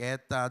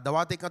Et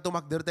dawati ka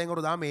tumakder tayo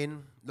nga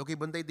amin, luki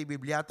bantay ti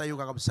Biblia tayo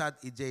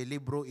kakabsat, iti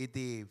libro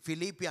iti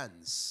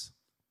Philippians.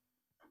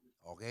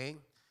 Okay?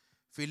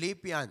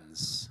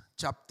 Philippians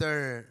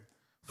chapter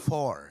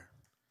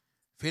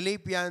 4.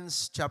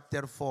 Philippians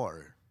chapter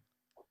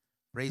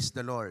 4. Praise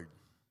the Lord.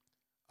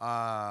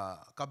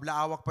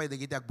 Kablaawak pa yung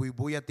dagiti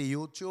agbuybuya ti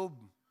YouTube.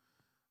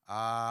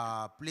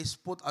 Please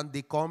put on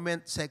the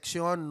comment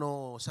section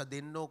no sa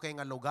dinno kay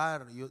nga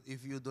lugar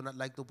if you do not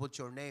like to put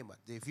your name.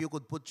 If you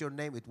could put your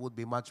name, it would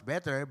be much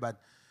better.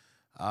 But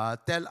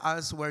tell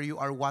us where you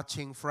are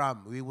watching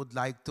from. We would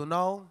like to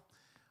know.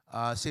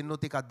 Sino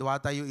ti kadwa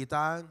tayo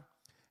ita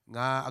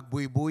nga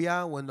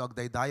agbuybuya wenno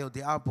agdaydayo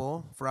ti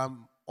Apo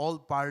from all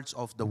parts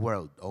of the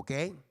world.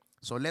 Okay?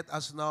 So let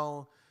us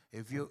know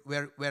if you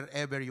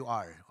wherever you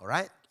are. All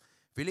right?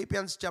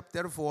 Philippians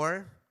chapter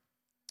 4.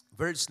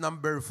 Verse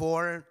number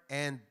 4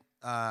 and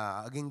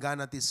aging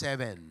gana ti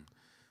 7.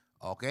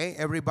 Okay,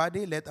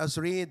 everybody, let us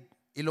read.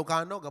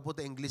 Ilocano,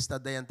 kaputa English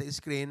tadayan ti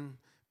screen.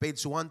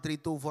 Page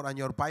 1324 on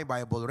your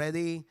Bible.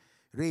 Ready?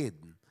 Read.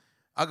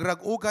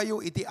 Agrag-u kayo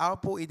iti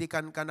Apo iti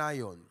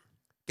kankanayon.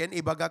 Ken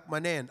ibagak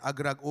manen,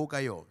 agrag-u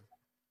kayo.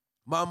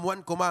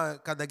 Maamuan kuma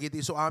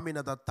kadagiti so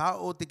amin at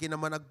tao ti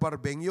kinaman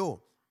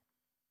agparbengyo.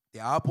 Ti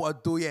Apo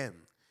adtuyen.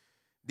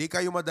 Di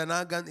kayo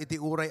madanagan iti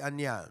uray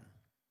anya.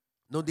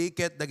 No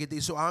diket dagiti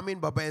isu amin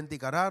babaen ti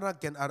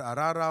kararag ken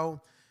araraw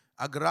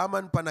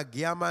agraman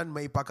panagyaman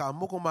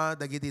maipakaammo kuma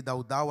dagiti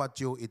dawdawat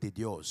yu iti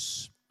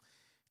Dios.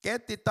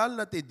 Ket ti tal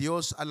na ti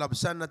Dios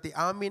alabsan na ti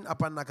amin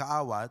apan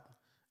nakaawat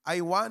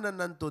ay wanan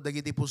nanto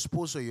dagiti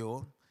puspuso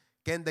yu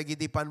ken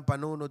dagiti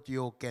panpanunot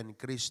yu ken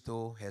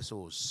Kristo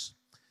Jesus.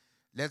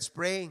 Let's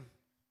pray.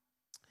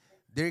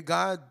 Dear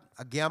God,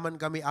 agyaman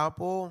kami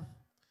Apo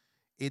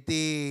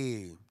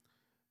iti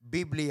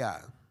Biblia.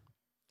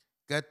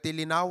 Kat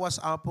tilinawas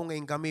Apo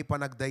ngayon kami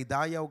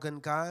panagdaydayaw kan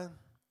ka,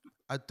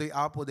 at to'y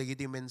Apo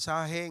dagiti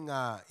mensahe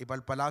nga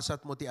ipalpalasat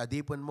mo ti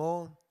adipon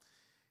mo,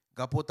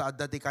 gaputa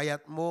adda ti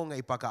kayat mo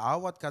nga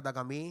ipakaawat kada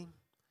kami,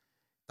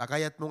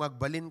 takayat mo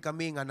ngagbalin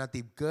kami nga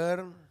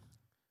natibker,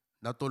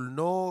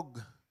 natulnog,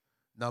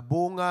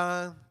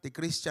 nabunga, ti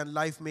Christian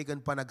life may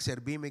kan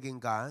panagserbi may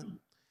ka,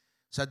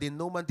 sa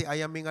dinuman ti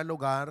ayami nga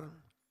lugar,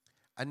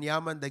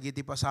 anyaman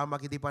dagiti pasama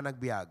kiti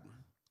panagbiag.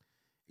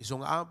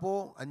 Isong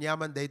Apo,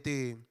 anyaman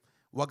dagiti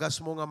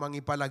wagas mo nga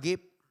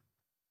mangipalagip,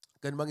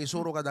 kan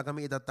mangisuro kada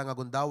kami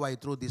itatangagundaway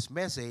through this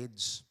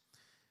message,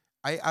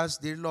 I ask,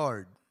 dear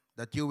Lord,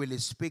 that you will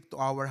speak to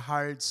our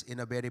hearts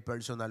in a very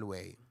personal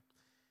way.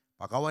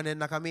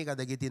 Pakawanan na kami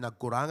kadagiti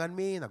nagkurangan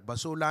mi,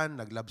 nagbasulan,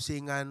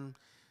 naglabsingan.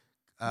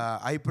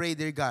 I pray,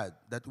 dear God,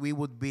 that we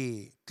would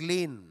be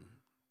clean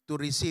to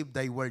receive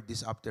thy word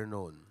this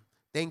afternoon.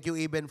 Thank you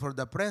even for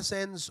the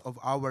presence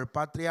of our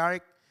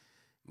patriarch,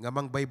 nga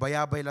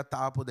mangbaybayabay la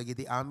taapo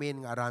dagiti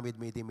amin nga aramid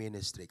mi iti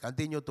ministry.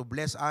 Continue to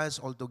bless us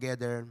all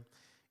together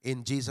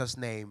in Jesus'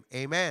 name.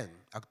 Amen.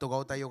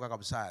 Agtugaw tayo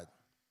kakabsat.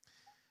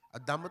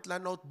 At damot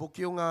la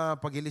notebook yung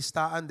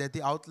pagilistaan,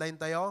 deti outline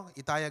tayo.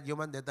 Itayag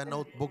yung man, deta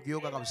notebook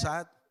yung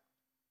kakabsat.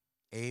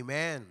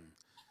 Amen.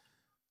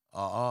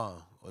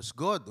 Oo. Was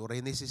good.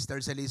 Uray ni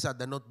Sister Celisa,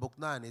 the notebook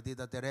na, ni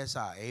Tita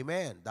Teresa.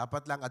 Amen.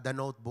 Dapat lang ada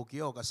notebook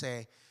yo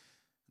kasi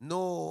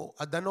no,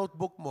 ada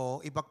notebook mo,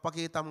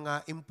 ipagpakita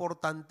nga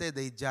importante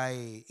day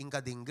jay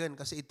ingkadinggan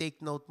kasi i-take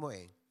note mo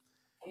eh.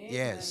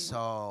 Yes,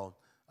 so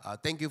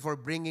thank you for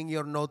bringing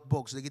your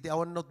notebooks. Dagiti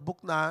awan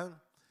notebook na,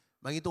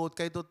 mangituot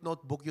kay tot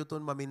notebook yuton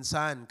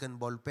maminsan ken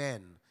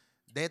ballpen.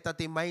 Deta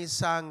ti may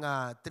sang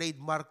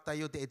trademark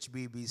tayo ti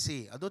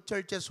HBBC. Ado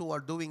churches who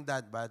are doing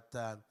that but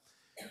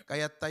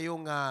kaya tayo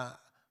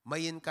nga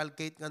may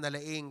inculcate nga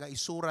nalaing nga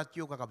isurat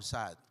yu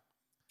kakabsat.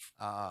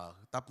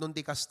 Tapnon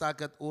ti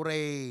kastakat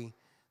uray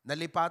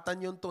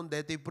nalipatan yung ton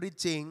deti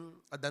preaching,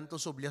 adanto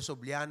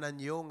sublia-sublianan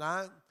yung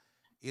nga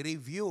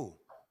i-review.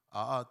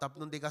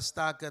 Tapnon di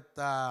kasta kat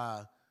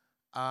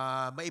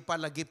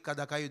maipalagip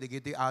kada kayo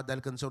digiti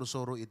adal kan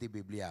suru-suru iti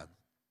Biblia.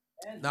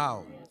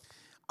 Now,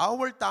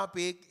 our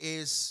topic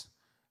is,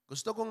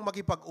 gusto kong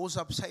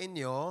makipag-usap sa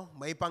inyo,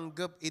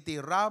 maipanggap iti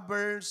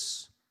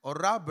robbers or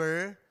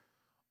robber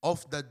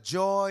of the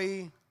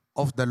joy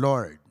of the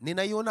Lord.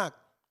 Ninayunak.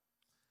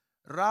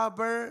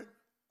 Robber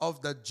of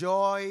the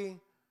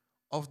joy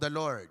of the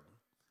Lord.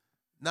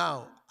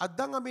 Now,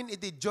 adda ngamin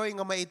iti joy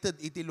nga maited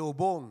iti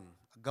lubong.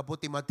 Agapo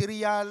ti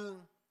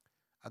material,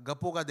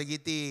 agapo ka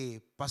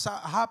dagiti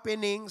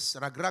happenings,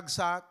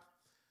 ragragsak.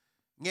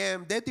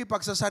 Ngem, dito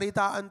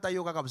pagsasaritaan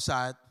tayo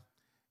kakabsat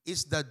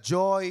is the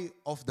joy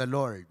of the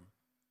Lord.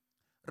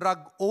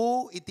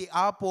 Rag-o iti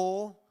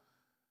Apo,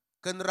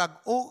 ken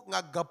rag-o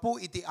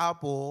ngaggapo iti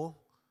Apo,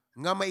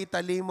 nga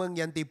maitalimang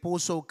yan ti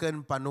puso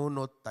ken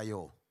panunot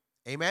tayo.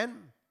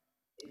 Amen?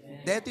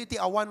 Dito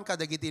iti awan ka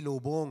dagiti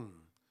lubong.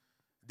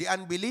 The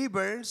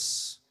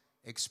unbelievers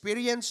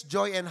experience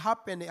joy and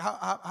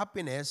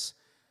happiness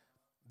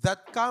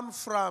that come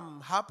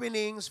from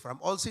happenings,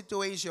 from all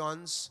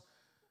situations,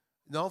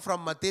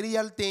 from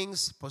material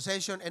things,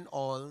 possession and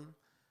all,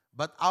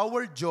 but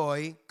our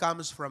joy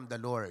comes from the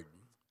Lord.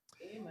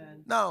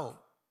 Amen.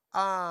 Now,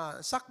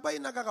 sakbay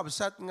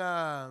nakakabsat nga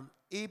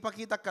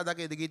ipakita kada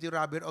kay digiti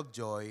rubber of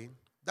joy.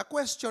 The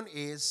question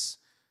is,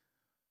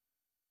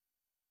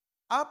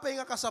 apay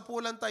nga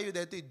kasapulan tayo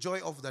dito, joy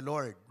of the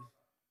Lord.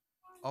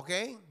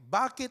 Okay?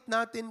 Bakit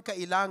natin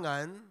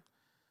kailangan,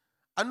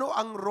 ano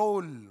ang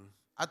role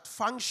at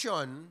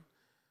function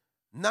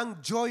ng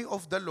joy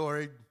of the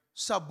Lord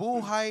sa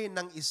buhay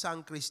ng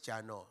isang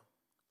Kristiyano?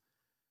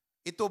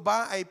 Ito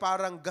ba ay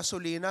parang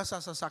gasolina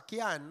sa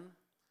sasakyan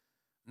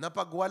na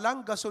pag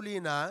walang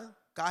gasolina,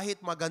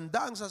 kahit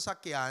maganda ang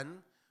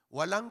sasakyan,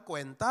 walang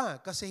kwenta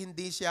kasi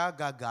hindi siya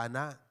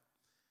gagana.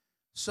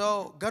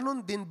 So,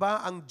 ganun din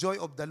ba ang joy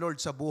of the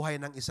Lord sa buhay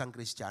ng isang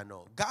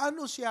Kristiyano?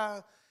 Gaano siya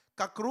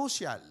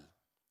ka-crucial,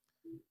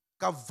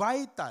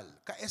 ka-vital,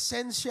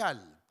 ka-essential?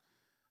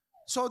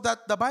 So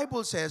that the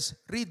Bible says,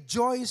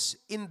 rejoice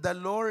in the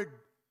Lord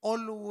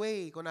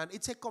always.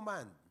 It's a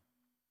command.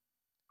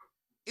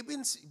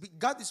 Even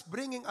God is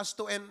bringing us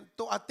to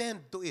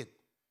attend to it.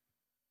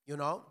 You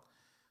know?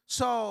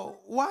 So,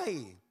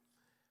 why?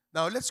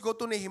 Now, let's go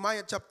to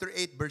Nehemiah chapter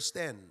 8, verse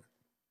 10.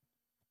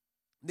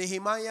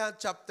 Nehemiah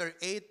chapter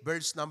 8,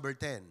 verse number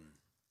 10.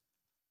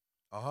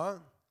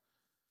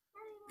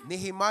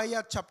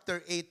 Nehemiah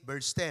chapter 8,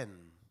 verse 10.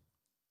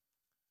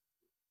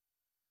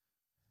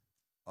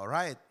 All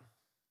right.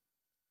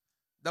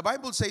 The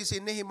Bible says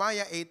in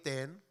Nehemiah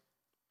 8:10,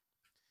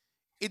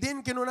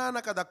 idin kinuna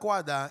na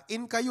kadakwada,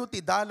 in kayo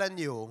tidalan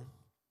nyo,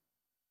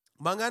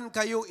 mangan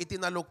kayo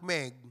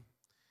itinalukmeg,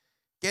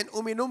 ken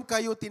uminom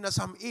kayo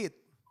tinasamit,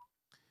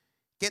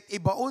 ket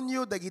ibaon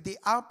nyo dagiti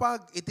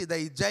apag iti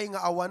dayjay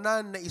nga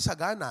awanan na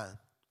isagana,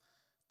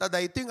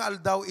 tadaytoy nga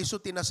aldaw isu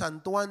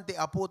tinasantuan ti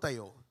apo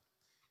tayo,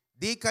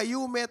 di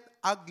kayo met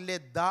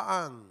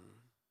agleddaang.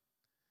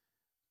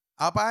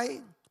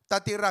 Apay,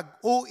 tatirag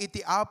o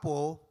iti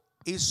apo,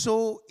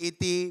 isu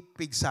iti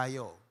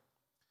pigsayo.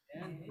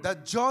 The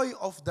joy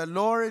of the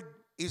Lord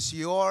is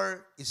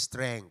your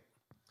strength.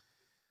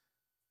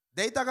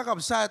 Dayta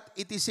kakabsat,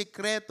 iti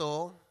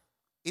sikreto,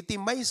 iti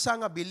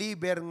maysa nga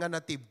believer nga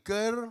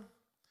natibker,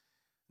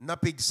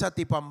 napigsa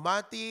ti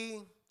pamati,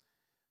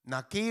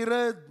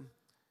 nakired,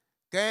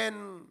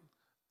 ken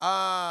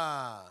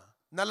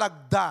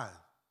nalagda.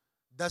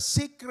 The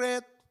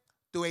secret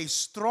to a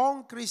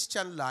strong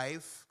Christian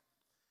life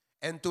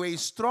and to a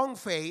strong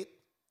faith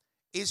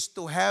is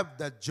to have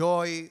the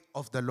joy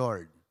of the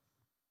Lord.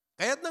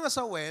 Kaya't nga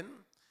sawen,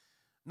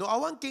 no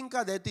awangking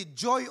ka deti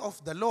joy of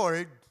the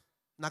Lord,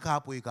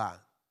 nakapoy ka.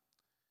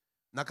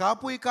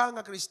 Nakapoy ka nga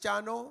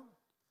Kristiyano,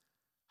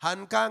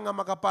 han ka nga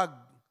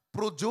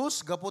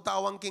makapag-produce, gaputa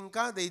awangking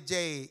ka,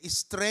 DJ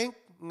strength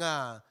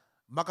nga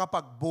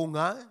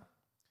makapagbunga,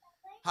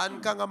 han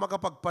ka nga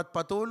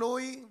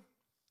makapagpatpatuloy,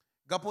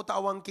 gaputa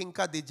awangking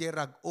ka, DJ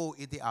rag-o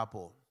iti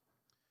apo.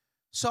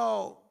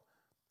 So,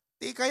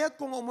 ti kayat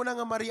kung umuna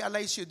nga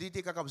ma-realize yun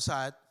diti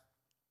kakabsat,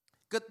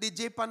 kat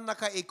DJ pan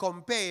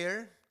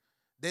naka-i-compare,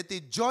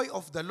 deti joy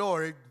of the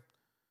Lord,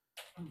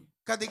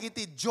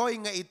 kadigiti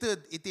joy nga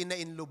itid, iti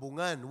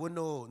nainlubungan,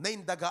 wano,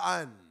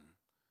 naindagaan.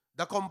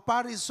 The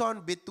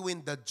comparison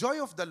between the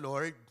joy of the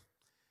Lord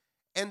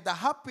and the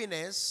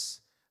happiness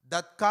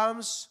that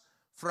comes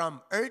from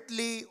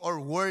earthly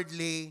or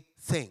worldly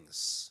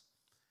things.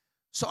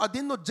 So,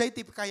 adin no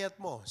jaytip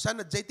kayat mo,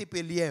 sana jaytip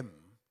iliem.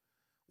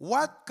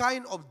 What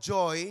kind of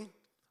joy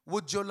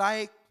would you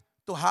like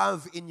to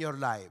have in your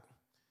life?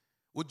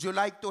 Would you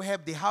like to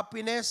have the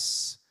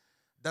happiness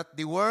that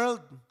the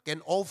world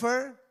can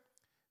offer?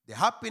 The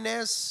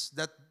happiness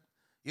that,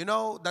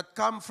 that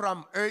come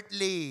from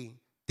earthly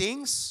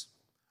things?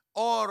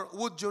 Or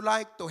would you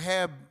like to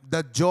have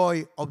the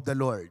joy of the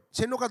Lord?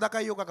 Sino kada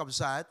kayo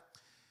kakabsat?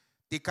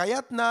 Ti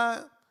kayat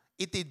na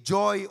iti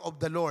joy of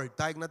the Lord.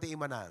 Tayag natin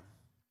imanan.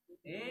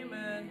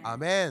 Amen.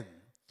 Amen.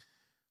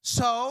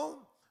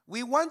 So,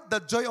 we want the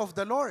joy of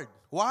the Lord.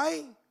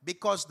 Why?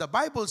 Because the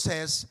Bible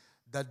says,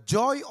 the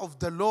joy of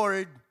the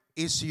Lord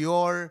is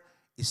your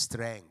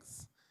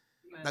strength.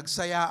 Amen.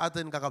 Nagsaya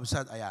atin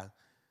kakabsat. Ayan.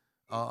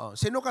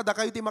 Sino kada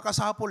kayo ti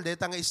makasapol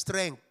deta nga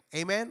strength?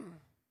 Amen?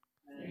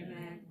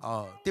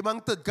 Amen.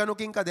 Timang tud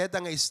kanuking ka deta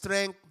nga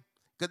strength,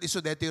 kat iso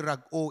deti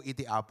rag-o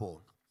iti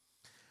apo.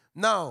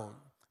 Now,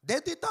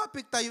 deti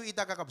topic tayo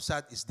ita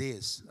kakabsat is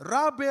this,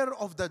 robber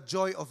of the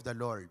joy of the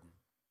Lord.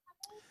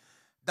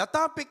 The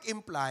topic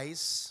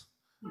implies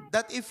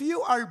that if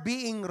you are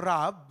being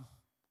robbed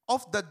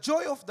of the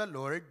joy of the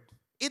Lord,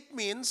 it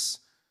means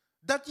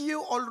that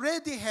you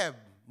already have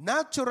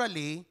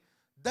naturally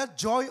the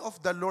joy of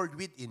the Lord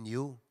within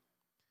you.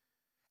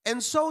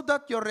 And so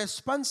that your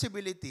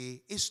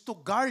responsibility is to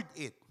guard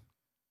it,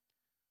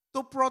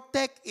 to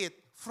protect it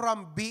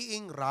from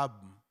being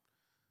robbed.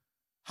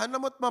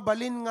 Hanamot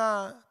mabalin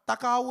nga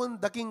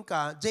takawon daking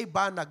ka, jay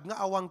banag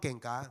nga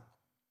awangking ka.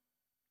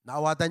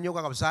 Naawatan nyo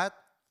kakabsat?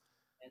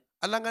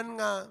 Alangan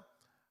nga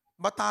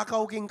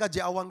matakaw king ka,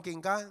 jay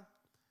awangking ka.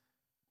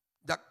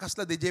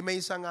 Kasla di jay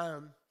may isang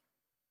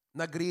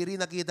nagriri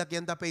nakita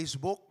kiyan ta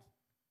Facebook.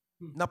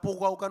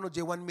 Napukaw ka no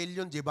jay 1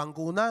 million, jay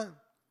bangkuna.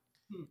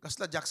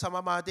 Kasla jak sa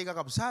mamati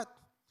kakabsat.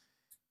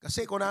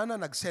 Kasi kunana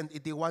nag-send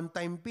iti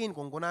one-time pin,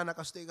 kung kunana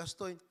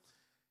kastoy-kastoy.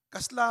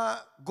 Kasla,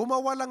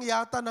 gumawa lang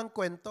yata ng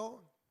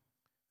kwento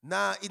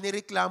na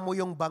inireklamo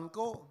yung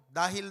bangko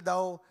dahil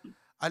daw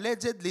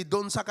allegedly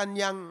doon sa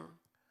kanyang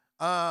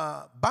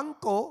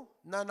bangko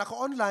na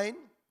naka-online,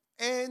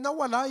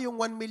 nawala yung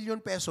 1 million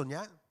peso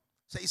niya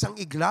sa isang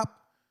iglap.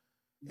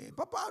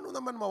 Paano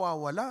naman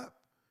mawawala?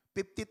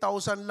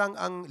 50,000 lang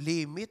ang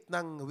limit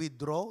ng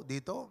withdraw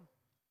dito.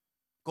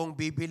 Kung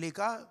bibili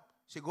ka,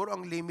 siguro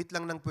ang limit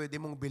lang ng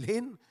pwede mong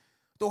bilhin,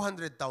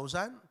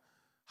 200,000.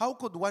 How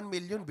could 1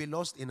 million be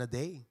lost in a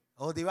day?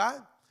 O, di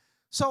ba?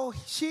 So,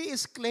 she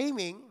is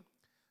claiming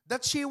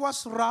that she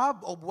was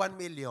robbed of 1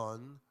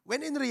 million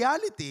when in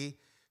reality,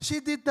 she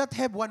did not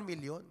have 1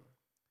 million.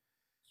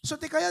 So,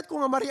 ti kaya't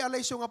kung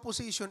ma-realize yung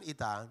position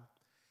ita,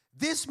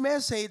 this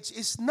message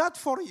is not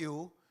for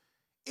you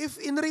if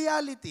in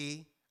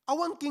reality,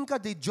 awangking ka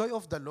the joy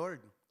of the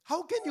Lord.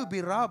 How can you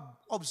be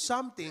robbed of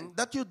something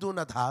that you do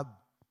not have?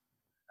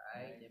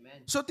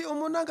 Amen. So, ti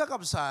umuna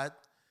kakabsat,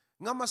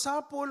 nga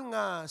masapol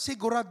nga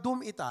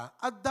siguradum ita,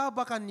 adda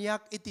ba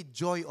kanyak iti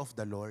joy of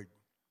the Lord?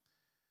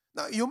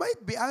 Now, you might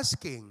be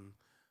asking,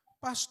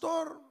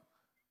 Pastor,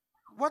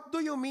 what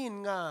do you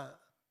mean nga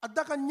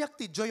adda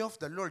kanyak ti joy of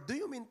the Lord? Do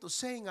you mean to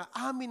say nga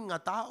amin nga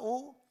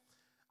tao,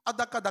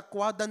 adda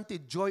kadakwadan ti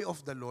joy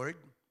of the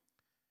Lord?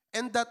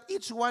 And that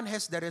each one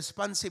has the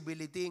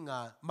responsibility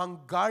nga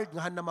mangguard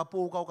nga na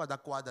mapukaw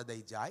kadakwada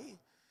dayjay?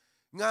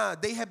 Nga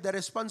they have the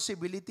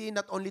responsibility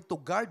not only to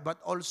guard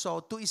but also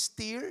to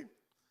steer?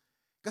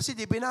 Kasi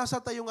di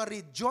binasa tayo nga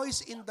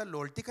rejoice in the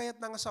Lord, ti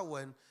kayat nga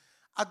sawan,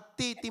 at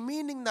ti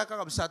meaning na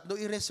kakabsat, no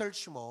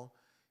i-research mo,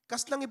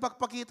 kas lang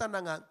ipagpakita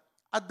na nga,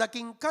 at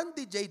daking kan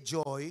di jay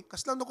joy,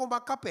 kas lang no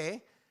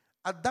kumakape,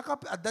 at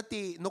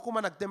ti no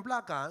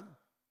kumanagtempla ka,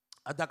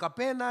 at da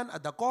kapenan,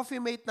 at da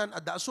coffee mate nan,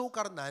 at da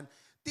asukar nan,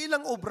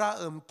 tilang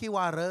obraem,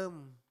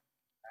 kiwarem.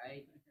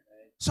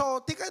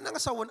 So, ti kaya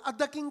nga sawan, at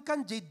daking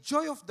kan jay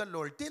joy of the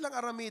Lord, tilang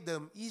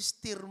aramidem,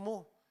 istir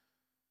mo.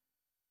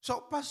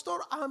 So,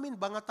 Pastor, amin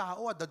ba nga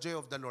tao at the joy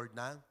of the Lord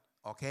na?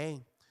 Okay.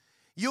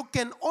 You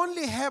can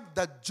only have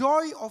the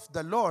joy of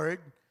the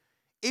Lord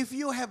if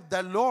you have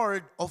the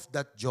Lord of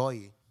that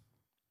joy.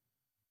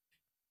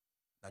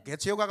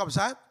 Nagets yung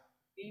kakabsat?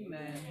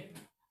 Amen.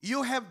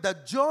 You have the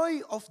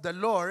joy of the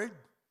Lord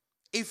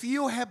if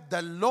you have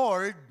the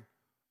Lord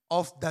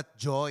of that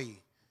joy.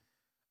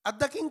 At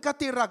daking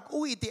katirag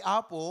u iti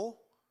apo,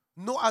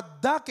 no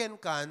addaken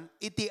kan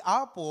iti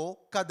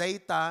apo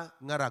kadayta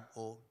nga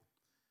rag-o.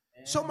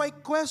 So my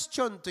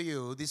question to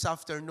you this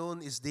afternoon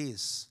is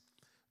this.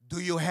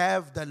 Do you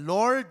have the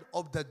Lord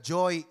of the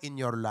joy in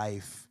your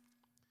life?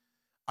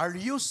 Are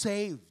you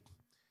saved?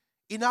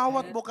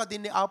 Inawat mo ka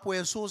din ni Apo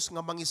Jesus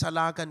nga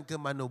mangisalakan ka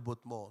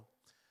manubot mo.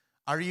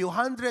 Are you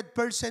 100%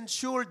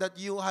 sure that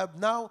you have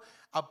now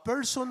a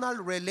personal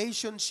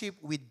relationship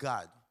with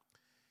God?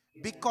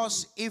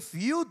 Because if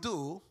you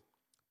do,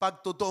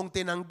 pag totoong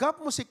tinanggap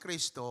mo si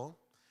Kristo,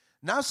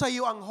 nasa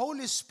iyo ang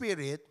Holy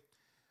Spirit,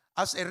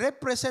 as a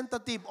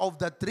representative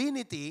of the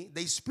Trinity,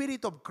 the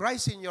Spirit of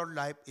Christ in your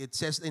life, it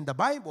says in the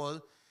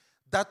Bible,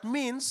 that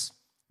means,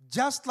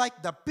 just like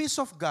the peace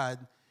of God,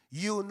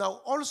 you now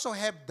also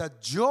have the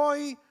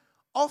joy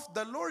of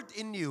the Lord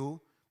in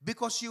you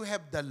because you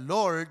have the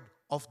Lord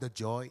of the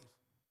joy.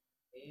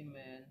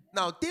 Amen.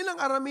 Now, tilang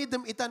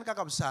aramidem itan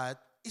kakabsat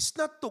is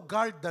not to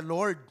guard the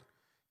Lord.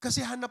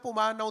 Kasi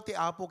hanapumanaw ti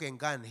Apo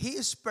kengkan. He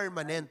is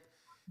permanent.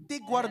 Ti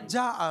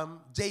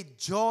guardyaam, jay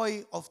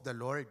joy of the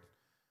Lord.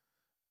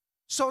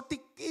 So,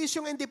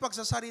 isyong hindi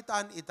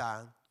pagsasaritaan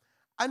ita,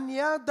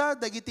 anyada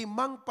dagiti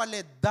mang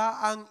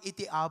paleddaang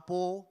iti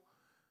Apo,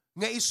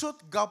 nga isut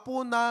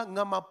gapo na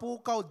nga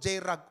mapukaw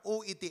jay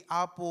rag-o iti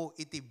Apo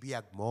iti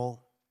biyag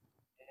mo.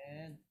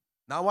 Amen.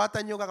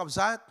 Naawatan nyo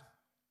kakabsat?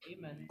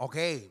 Amen.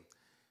 Okay.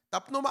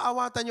 Tapno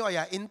maawatan nyo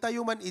aya,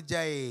 intayo man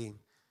ijay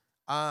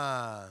 1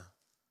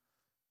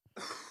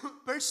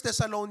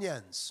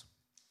 Thessalonians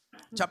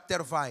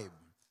chapter 5.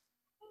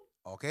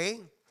 Okay?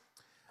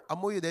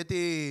 Amoy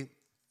deti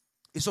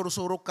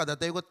isursurok ka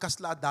dati yung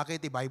kasla dake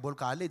ti Bible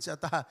College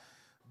at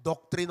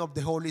Doctrine of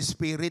the Holy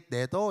Spirit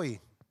detoy.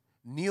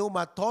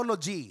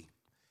 Pneumatology.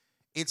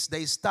 It's the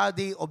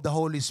study of the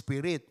Holy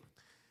Spirit.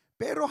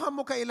 Pero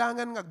hamo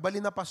kailangan ngagbali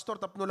na pastor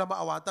tapno la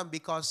maawatan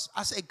because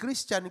as a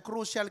Christian,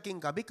 crucial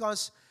king ka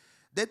because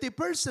deti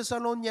 1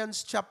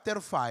 Thessalonians chapter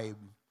 5,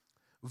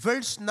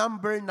 verse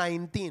number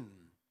 19.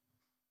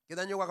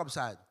 Kita nyo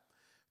kakabsad.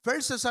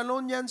 1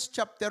 Thessalonians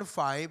chapter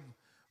 5,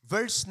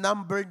 verse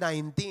number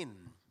 19.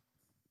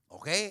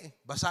 Okay?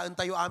 Basaan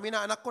tayo amin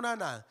na, anak ko na.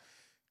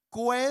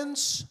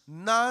 Quench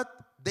not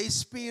the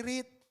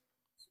spirit.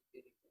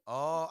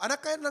 Oh,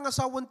 anak kayo ng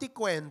asawon ti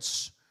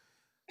quench.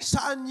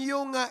 Saan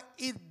yung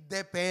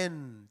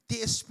i-depend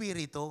ti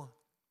espiritu?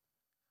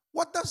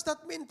 What does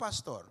that mean,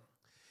 Pastor?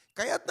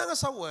 Kaya't ng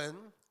asawan,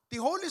 ti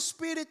Holy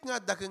Spirit nga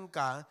dakeng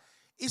ka,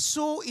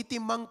 isu iti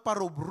mang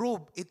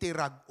parubrub iti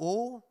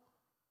rag-o.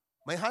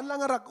 May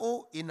hanlang nga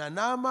rag-o,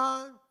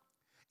 inanama,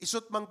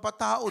 isut mang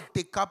pataod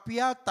ti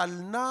kapya,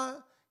 talna,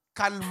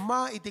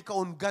 kalma iti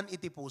kaungan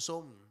iti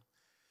pusom.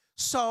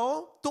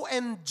 So, to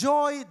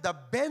enjoy the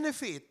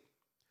benefit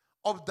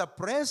of the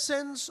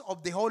presence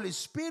of the Holy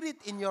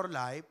Spirit in your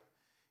life,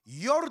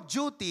 your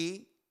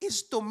duty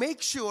is to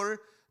make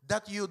sure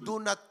that you do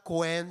not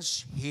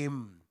quench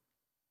Him.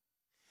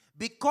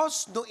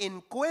 Because no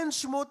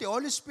in-quench mo ti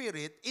Holy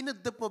Spirit,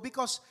 inadap mo,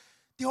 because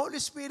ti Holy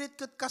Spirit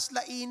kat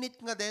kasla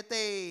init nga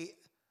dete,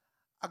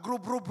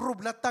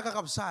 agrub-rub-rub latta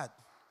kakabsat.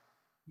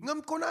 Ngam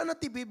ko na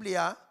ti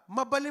Biblia,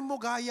 mabalim mo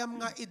gayam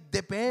nga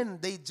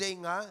it-depend, DJ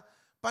nga,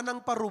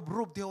 panang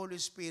parub-rub ti Holy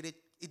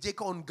Spirit, ijay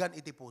kaungan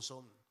iti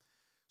pusom.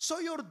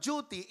 So your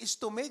duty is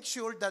to make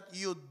sure that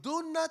you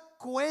do not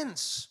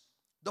quench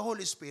the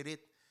Holy Spirit.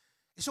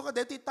 So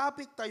kadeti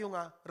topic tayo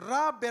nga,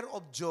 rubber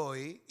of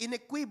joy, in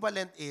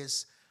equivalent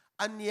is,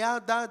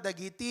 anyada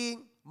dagiti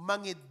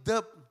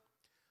mangidep,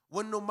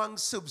 wano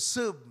mang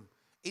sub-sub,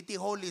 iti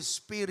Holy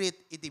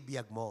Spirit, iti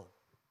biyag mo.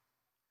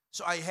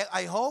 So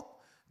I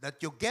hope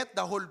that you get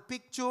the whole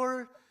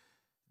picture,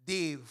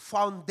 the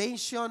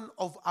foundation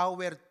of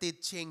our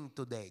teaching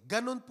today.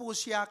 Ganun po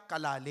siya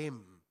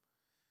kalalim.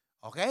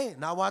 Okay?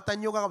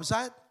 Nawatan nyo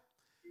kakabsat?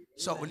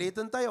 So,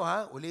 ulitin tayo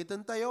ha.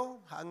 Ulitin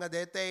tayo. Hanga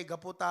dete,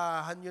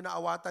 gaputahan nyo na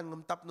awatan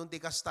ng tap nung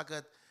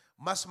tikastakat,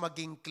 mas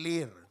maging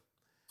clear.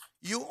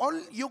 You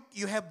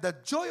have the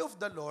joy of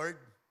the Lord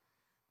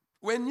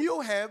when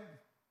you have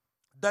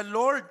the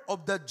Lord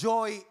of the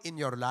joy in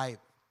your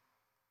life.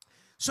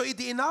 So,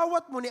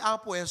 idiinawat mo ni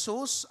Apo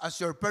Jesus as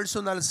your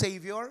personal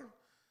Savior.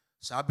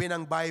 Sabi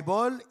ng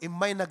Bible,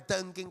 imay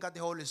nagtaangking ka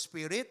ti Holy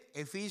Spirit,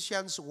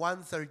 Ephesians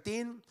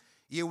 1:13,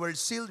 you were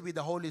sealed with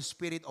the Holy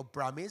Spirit of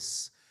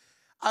promise.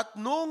 At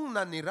nung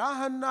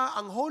nanirahan na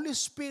ang Holy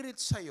Spirit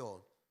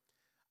sa'yo,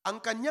 ang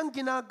kanyang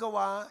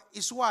ginagawa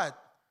is what?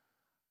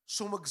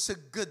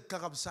 Sumagsagad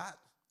kakabsat.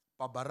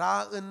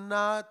 Pabaraan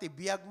na ti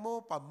biyag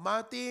mo,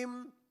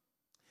 pamatim,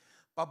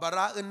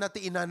 pabaraan na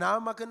ti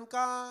inanamagan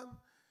ka,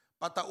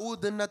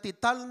 pataudan na ti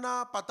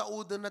talna,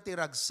 pataudan na ti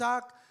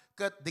ragsak,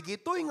 kat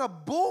digito'y nga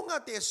bunga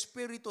ti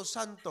Espiritu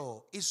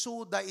Santo,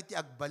 isuda iti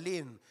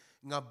agbalin,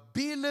 nga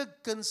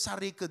bilag ken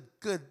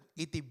sariked-ked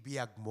iti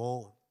biyag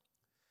mo.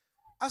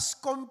 As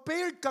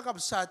compared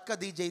kakabsat ka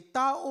DJ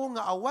tao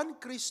nga awan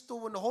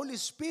Kristo no Holy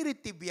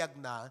Spirit ti biyag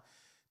na,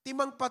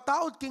 timang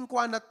pataod king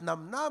kwanat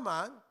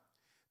namnaman,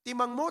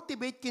 timang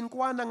motivate kin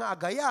kwana nga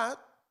agayat,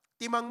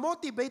 timang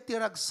motivate ti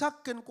ragsak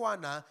kin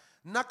kwana,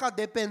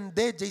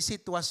 nakadepende jay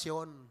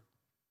sitwasyon.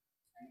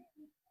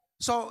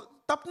 So,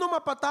 tapno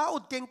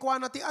mapataod king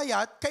kwana ti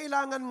ayat,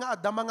 kailangan nga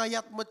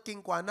adamangayat mo't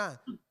king kwana.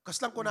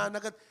 Kaslang kuna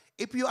nagad,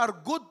 if you are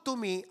good to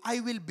me,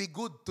 I will be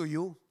good to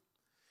you.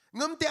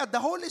 Ngam ti the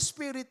Holy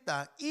Spirit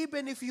na,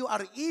 even if you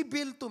are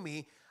evil to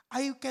me,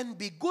 I can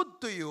be good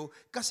to you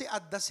kasi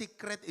at the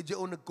secret iti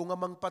unag ko nga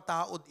mang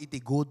pataod iti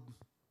good.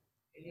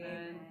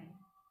 Amen.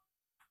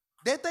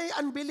 Detay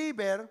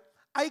unbeliever,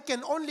 I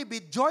can only be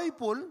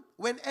joyful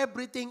when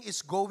everything is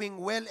going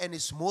well and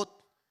smooth.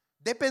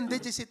 Depende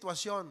di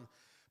sitwasyon.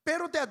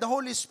 Pero the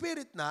Holy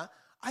Spirit na,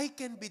 I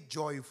can be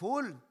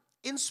joyful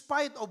in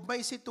spite of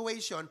my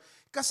situation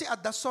kasi at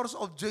the source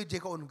of joy di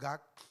ko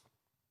unggak.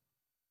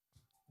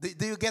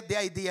 Do you get the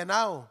idea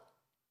now?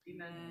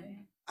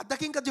 Amen. At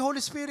daking ka di Holy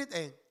Spirit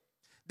eh.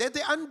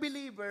 Dete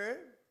unbeliever,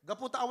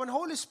 gaputa awan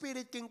Holy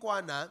Spirit king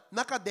kuana,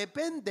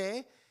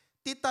 nakadepende,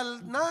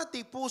 tital na,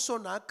 ti puso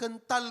na,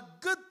 kental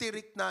gud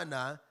tirik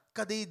na,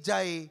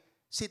 kadijay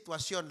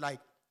sitwasyon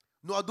like,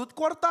 no adut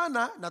kwarta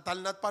na,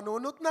 natalnat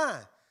panunot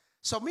na.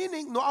 So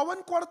meaning, no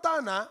awan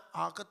kwarta na,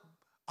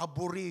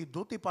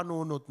 aburido ti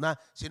panunot na.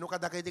 Sino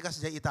kada kayo di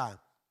kasi ita?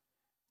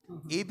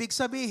 Ibig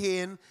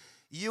sabihin,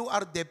 you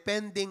are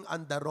depending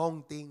on the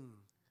wrong thing.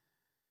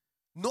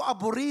 No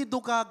aburido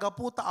ka,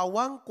 gaputa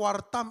awang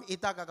kwartam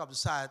ita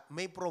kakabsat,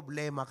 may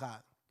problema ka.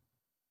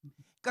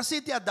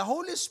 Kasi ti the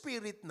Holy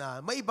Spirit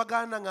na,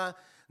 maibaga na nga,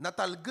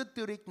 natalgad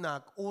ti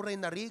riknak, uray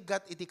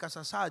narigat iti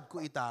kasasad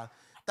ko ita,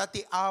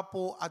 tati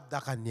apo at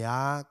da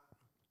kanyak.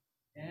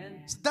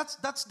 And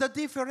That's the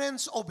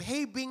difference of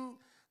having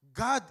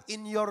God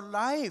in your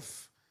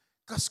life.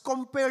 Because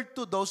compared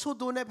to those who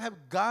do not have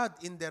God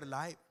in their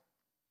life.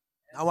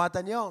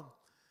 Awatan nyo.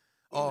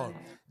 Oh,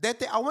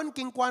 dete awan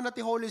king kuana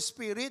ti Holy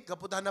Spirit,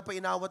 kaputahan na pa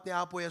inawat ni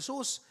Apo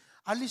Jesus,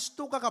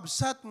 alisto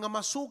kakabsat nga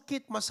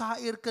masukit,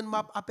 masair ken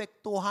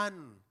mapapektuhan.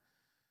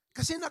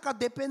 Kasi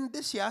nakadepende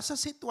siya sa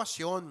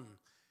sitwasyon.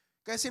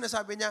 Kaya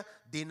sinasabi niya,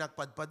 di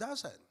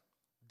nagpadpadasan,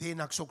 di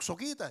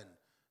nagsuksukitan,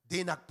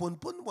 di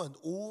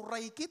nagpunpunpun,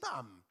 uray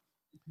kitam.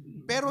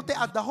 Pero te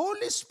the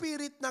Holy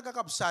Spirit na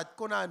kakabsat,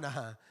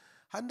 kunana,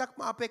 handak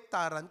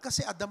maapektaran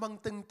kasi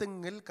adamang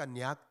tengtengel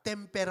kanyak,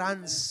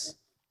 temperance.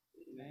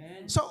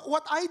 Amen. So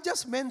what I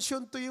just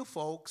mentioned to you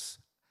folks,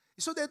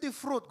 so deti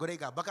fruit,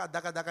 gorega, baka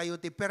daka kayo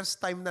ti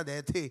first time na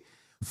deti,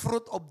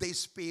 fruit of the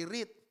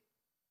Spirit.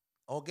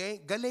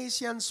 Okay?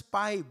 Galatians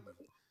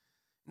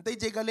 5. Hintay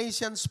di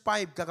Galatians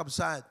 5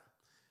 kakabsat.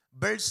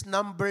 Verse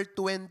number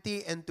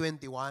 20 and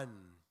 21.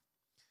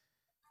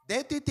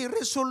 Deti ti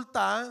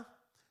resulta,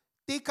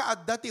 ti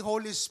kaadda ti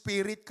Holy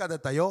Spirit kada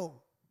tayo.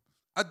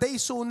 Adda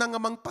isuna nga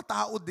mang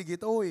pataod di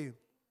gitoy.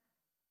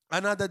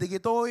 Anada di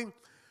gitoy,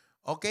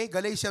 Okay,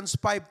 Galatians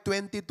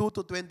 5:22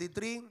 to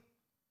 23.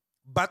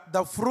 But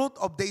the fruit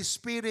of the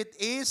Spirit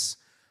is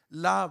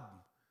love.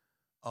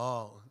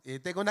 Oh,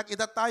 ite ko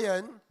nakita tayo,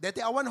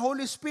 deti awan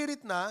Holy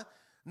Spirit na,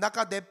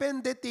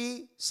 nakadepende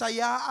ti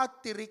saya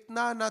at tirik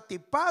na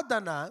tipada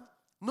na,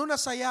 no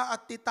nasaya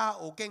at ti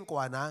tao keng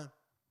kuana.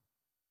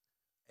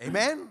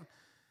 Amen?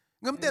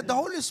 Ngamte, the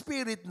Holy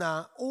Spirit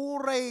na,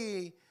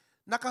 uray,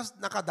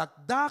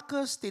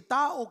 nakadakdakas ti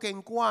tao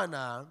keng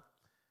kuana,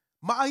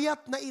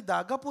 maayat na ida,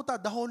 gaputa,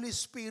 the Holy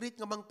Spirit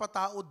nga mang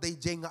pataod, day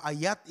nga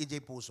ayat,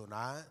 ijay puso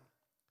na.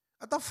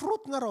 At a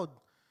fruit nga rod.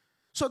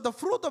 So the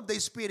fruit of the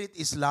Spirit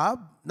is love.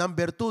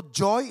 Number 2,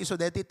 joy. So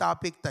deti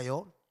topic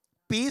tayo.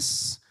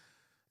 Peace,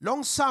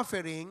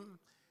 long-suffering,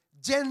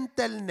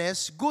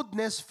 gentleness,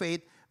 goodness,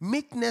 faith,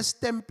 meekness,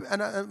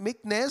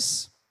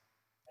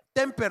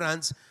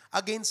 temperance.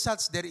 Against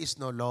such there is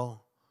no law.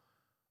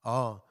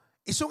 Oh.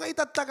 Iso nga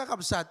itatla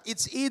kakabsat,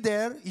 it's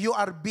either you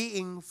are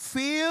being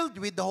filled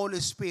with the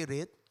Holy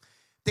Spirit.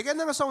 Tika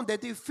na nga sound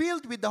deti,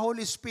 filled with the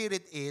Holy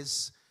Spirit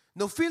is,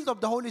 no filled of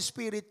the Holy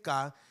Spirit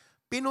ka,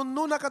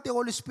 pinuno na ka ti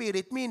Holy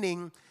Spirit,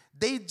 meaning,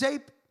 they jay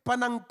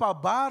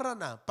panangpabara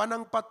na,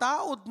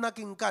 panangpataod na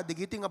king ka,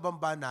 digiti nga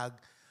bambanag,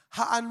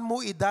 haan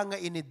mo ida nga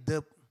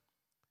inidep.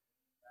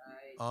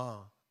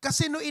 Oh.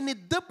 Kasi no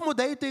inidep mo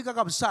da ito'y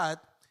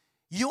kakabsat,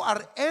 you are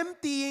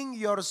emptying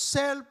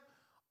yourself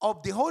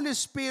of the Holy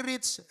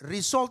Spirit's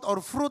result or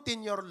fruit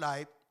in your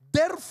life.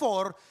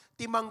 Therefore,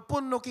 timang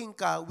punno king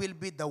ka will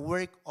be the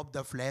work of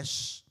the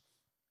flesh.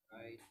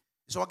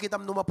 So,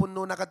 akitam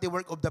numapuno na ka ti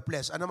work of the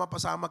flesh. Ano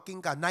mapasama king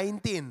ka?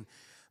 19.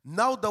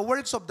 Now the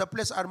works of the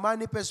flesh are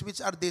manifest,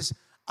 which are this: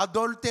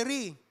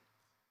 adultery,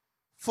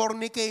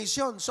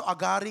 fornication. So,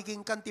 agari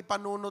king kan ti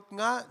panunot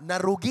nga,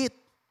 narugit,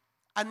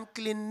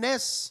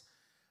 uncleanness,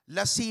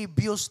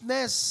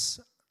 lasciviousness,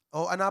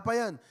 o ano pa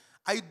yan?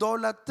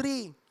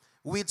 Idolatry,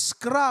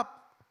 witchcraft,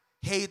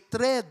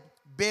 hatred,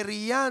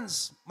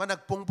 variance,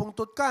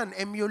 managpungpungtot kan,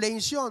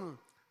 emulation,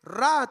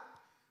 wrath,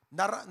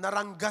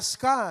 naranggas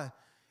ka,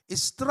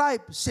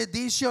 strife,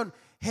 sedition,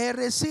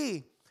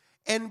 heresy,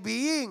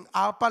 envying,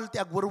 apal ti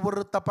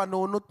agwurwurot ta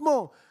panunot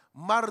mo,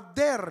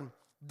 murder,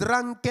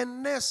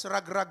 drunkenness,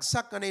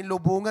 ragragsak na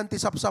lubungan ti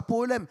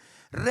sapsapulem,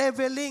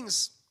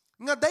 revelings,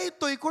 nga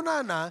daytoy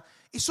kunana,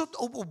 isut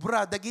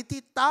ubra, dagiti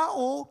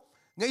tao,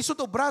 nga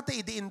isut ubra ta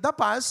idi in the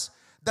past,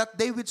 that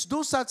they which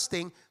do such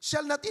thing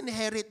shall not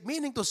inherit,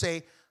 meaning to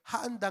say,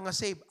 haanda nga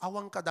save,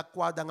 awang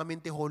kadakwada nga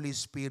minti Holy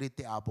Spirit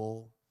ti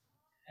Apo.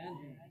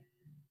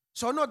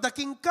 So no,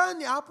 daking ka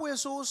ni Apo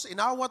Jesus,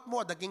 inawat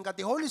mo, daking ka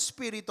ti Holy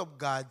Spirit of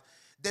God,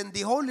 then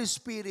the Holy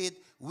Spirit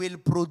will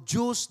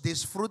produce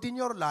this fruit in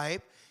your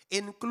life,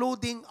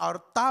 including our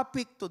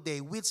topic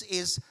today, which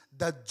is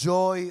the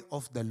joy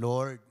of the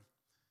Lord.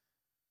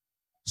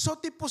 So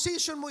ti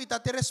position mo ita,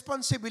 ti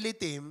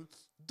responsibility,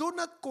 do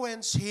not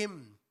quench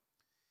Him.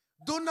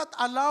 Do not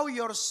allow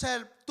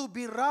yourself to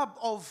be robbed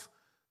of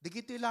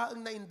digiti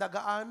laeng na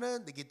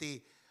indagaanan,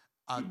 digiti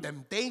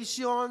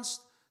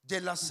temptations,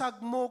 jelasag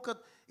mo, kat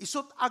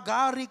isut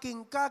agari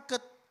king ka,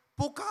 kat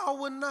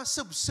pukawan na,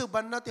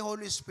 subsuban na ti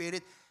Holy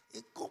Spirit.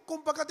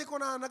 Kung pagkati ko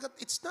na nagat,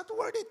 it's not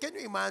worth it. Can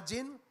you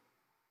imagine?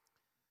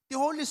 Ti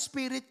Holy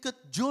Spirit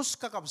kat Diyos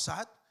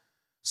kakabsat,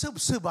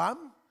 subsubam,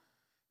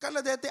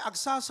 kaladete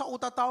agsasa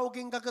utatao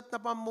king kagat na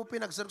pamu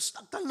pinagsarus,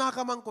 agtal na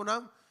ka man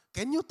kunam.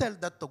 Can you tell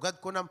that to God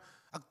kunam?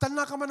 Agtal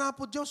na ka man na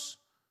po Diyos.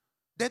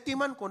 Deti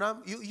man kunam,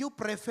 you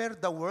prefer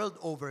the world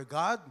over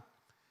God.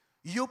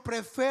 You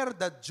prefer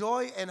the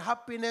joy and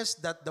happiness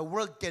that the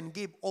world can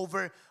give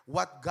over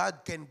what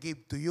God can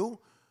give to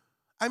you.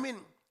 I mean,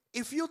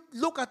 if you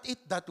look at it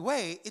that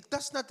way, it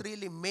does not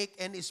really make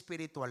any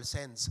spiritual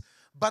sense.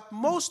 But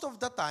most of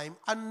the time,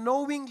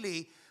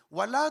 unknowingly,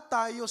 wala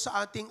tayo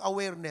sa ating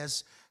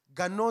awareness,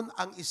 ganon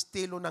ang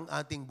estilo ng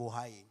ating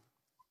buhay.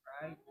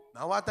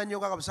 Nawatan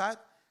niyo kakabsat?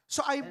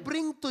 So I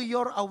bring to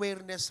your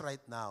awareness right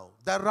now,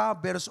 the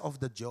robbers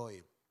of the joy.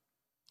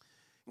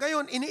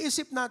 Ngayon,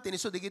 iniisip natin,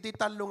 so digiti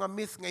talo nga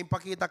myth nga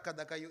ipakita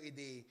kada kayo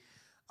idi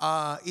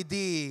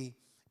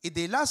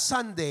last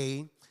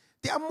Sunday,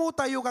 ti ammo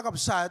tayo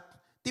kakabsat,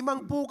 ti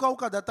mangpukaw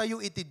kada tayo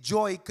iti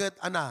joy ket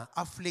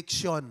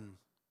affliction.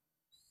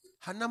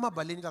 Hana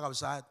mabalin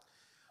kakabsat.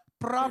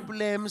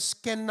 Problems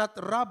cannot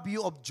rob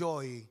you of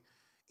joy.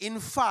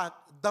 In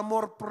fact, the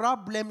more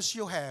problems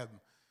you have,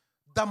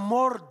 the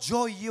more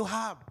joy you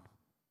have.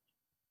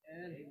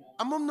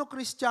 Amom no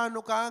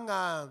Kristiyano ka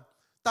nga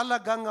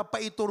talagang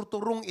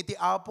paiturturong iti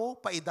Apo,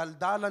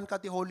 paidaldalan ka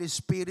ti Holy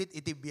Spirit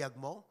iti biyag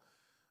mo.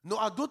 No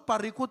adut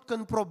parikot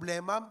kan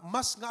problema,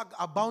 mas nga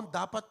ag-abound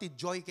dapat ti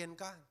joy ken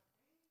ka.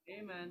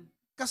 Amen.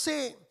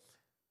 Kasi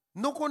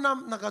no ko na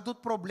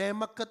nagadut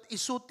problema ket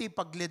isu ti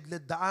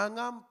pagledled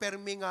daangam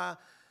permi nga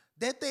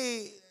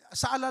dete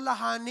sa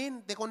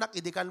alalahanin de ko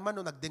nakidikal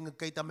man no nagdingeg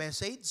kay ta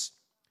message.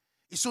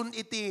 Isun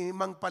iti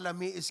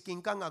mangpalami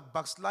isking ka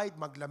ag-backslide,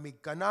 maglamig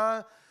ka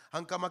na,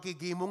 hangka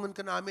makigimungan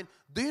ka namin.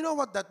 Do you know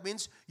what that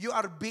means? You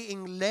are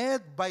being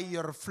led by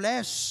your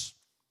flesh.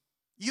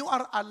 You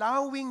are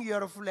allowing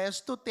your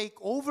flesh to take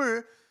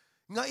over.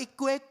 nga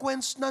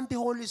ikwekwens nan ti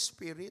Holy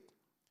Spirit,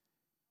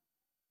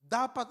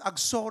 dapat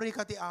agsorry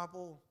ka ti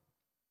Apo.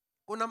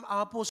 Kunam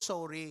Apo,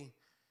 sorry.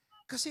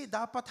 Kasi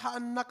dapat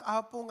haanak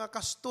Apo nga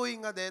kastoy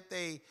nga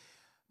dete,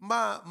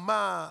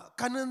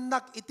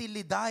 kananak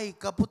itiliday,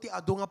 kaputi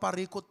ado nga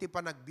parikot ti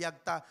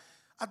panagbiag ta,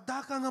 at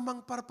da ka nga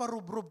mang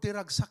parparubrob ti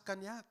ragsak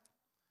kanyak.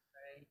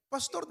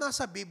 Pastor,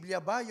 nasa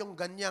Biblia ba yung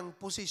ganyang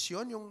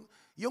posisyon,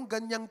 yung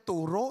ganyang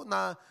turo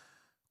na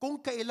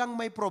kung kailang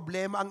may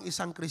problema ang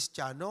isang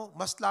Kristiyano,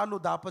 mas lalo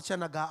dapat siya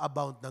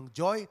nag-a-abound ng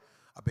joy?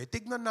 Abe,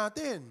 tignan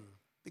natin.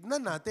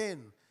 Tignan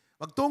natin.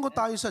 Magtungo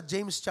tayo sa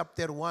James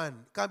chapter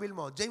 1. Kabil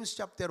mo, James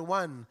chapter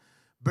 1,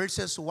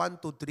 verses 1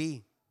 to 3.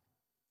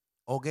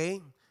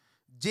 Okay?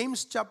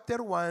 James chapter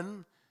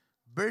 1,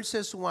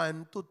 verses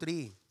 1 to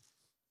 3.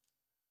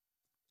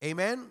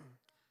 Amen?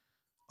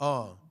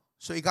 Oh,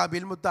 so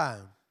ikabil mo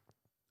ta.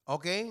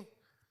 Okay?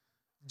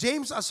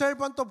 James, a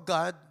servant of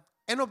God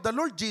and of the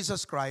Lord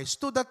Jesus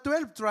Christ, to the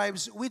 12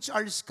 tribes which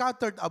are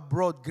scattered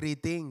abroad,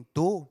 greeting.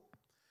 2.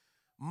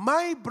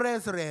 My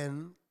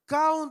brethren,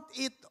 count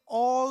it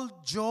all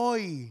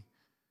joy.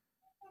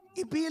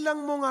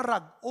 Ibilang mo nga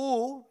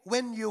rag-o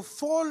when you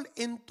fall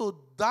into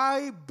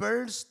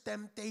diverse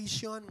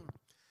temptation.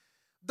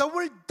 The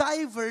word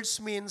diverse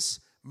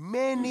means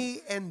many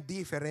and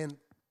different.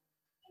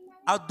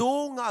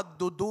 Ado nga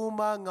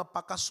agduduma nga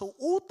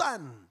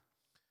pakasuutan.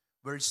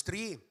 Verse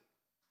 3.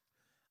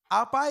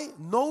 Apay,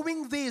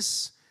 knowing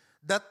this,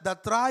 that the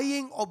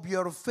trying of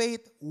your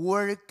faith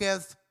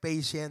worketh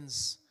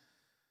patience.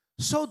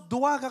 So,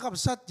 dua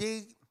kakabsat,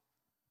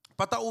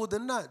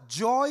 pataudan na,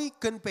 joy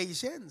can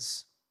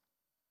patience.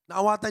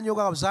 Naawatan nyo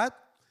kakabsat?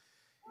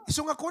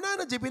 Iso nga kuna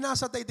na,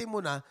 binasa tayo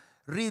muna,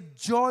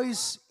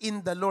 rejoice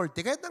in the Lord.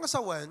 Kahit nga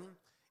sawan,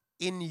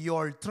 in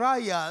your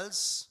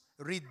trials,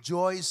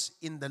 rejoice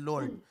in the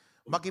Lord.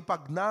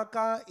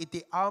 Makipagnaka, iti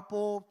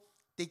apo,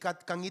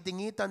 tikat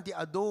kangitingitan ti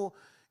ado,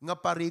 nga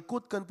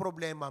parikot kan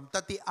problema,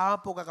 tati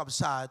apo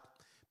kakabsat,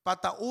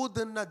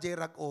 pataudan na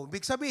jerag-o.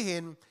 Ibig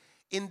sabihin,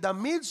 in the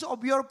midst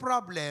of your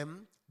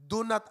problem,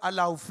 do not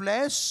allow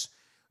flesh,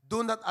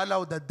 do not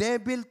allow the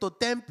devil to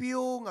tempt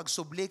you,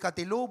 ngagsubli ka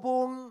ti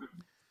lubong,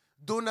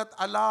 do not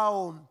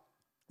allow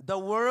the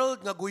world,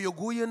 nga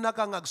guyo-guyo na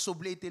ka,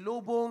 ngagsubli ti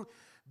lubong,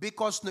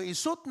 because no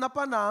isut na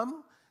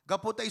panam,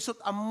 gaputa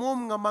isut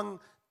amom nga mang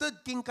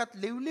tedking kat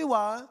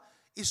liwliwa,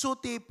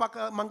 isuti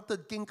mang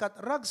tedking kat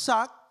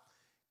ragsak,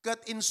 kat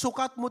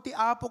insukat mo ti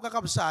apo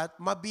kakabsat,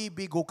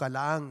 mabibigo ka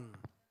lang.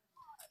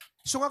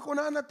 So nga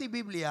kuna na ti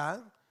Biblia,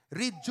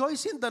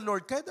 rejoice in the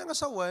Lord. Kahit nga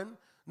sawan,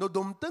 no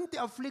dumteng ti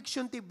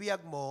affliction ti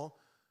biyag mo,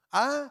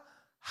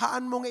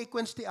 haan mo nga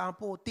ikwens ti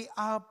apo. Ti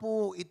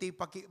apo, iti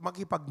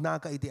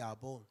makipagnaka iti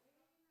apo.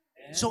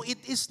 So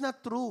it is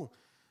not true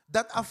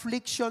that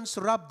afflictions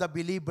rob the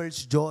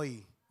believer's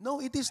joy.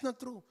 No, it is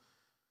not true.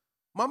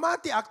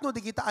 Mamati akno,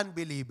 di kita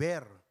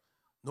unbeliever.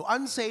 No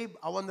unsaved,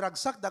 awan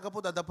ragsak, daga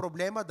po da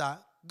problema da,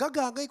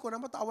 gagagay ko na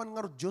matawan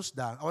nga Diyos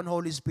da, awan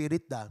Holy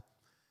Spirit da.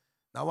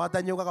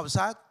 Nawatan nyo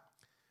kakabsat?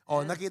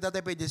 O, nakita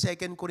tayo pwede, 2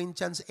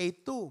 Corinthians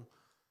 8.2.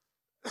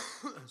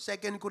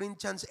 2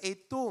 Corinthians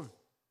 8.2.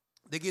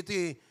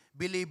 Dikiti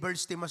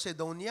believers ti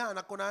Macedonia,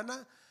 anak ko na,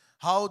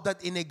 how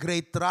that in a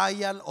great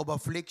trial of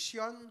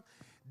affliction,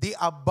 the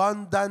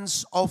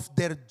abundance of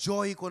their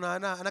joy,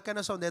 kunana. Anak ka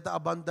na sa the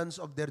abundance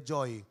of their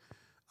joy.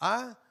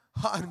 Haan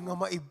nga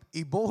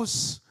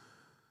maibos.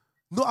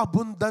 No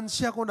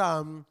abundansya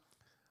kunam,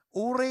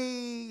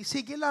 uri,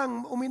 sige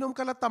lang, uminom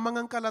kalata,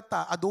 mangang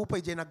kalata,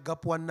 adupay dyan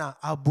naggapuan na,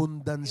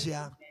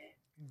 abundansya.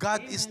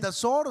 God is the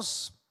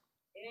source.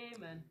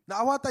 Amen.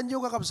 Naawatan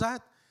niyo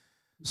kakabsat.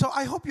 So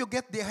I hope you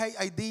get the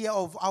idea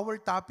of our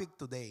topic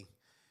today.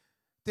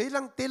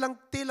 Tilang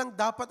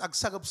dapat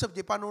agsagabsab,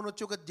 di panunod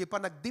yung di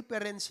pa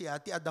nagdiferensya,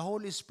 ti the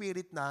Holy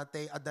Spirit na,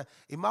 ti ada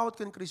imawat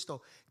kan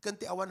Kristo, kan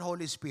ti awan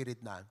Holy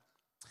Spirit na.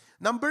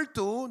 Number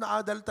 2,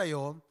 naadal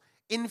tayo,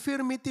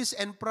 infirmities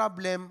and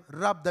problem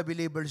rob the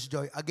believer's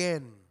joy.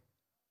 Again,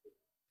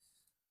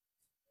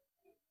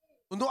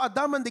 uno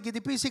adaman di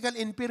physical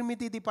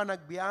infirmity di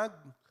panagbiag,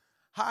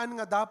 haan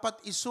nga dapat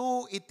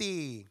isu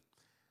iti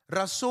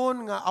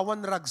rason nga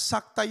awan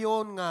ragsak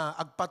tayon nga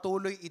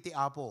agpatuloy iti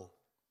apo.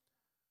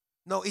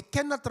 No, it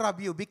cannot rob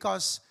you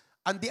because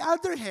on the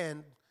other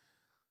hand,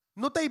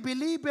 no tay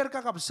believer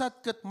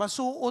kakabsat ket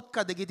masuot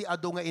ka dagiti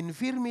adu nga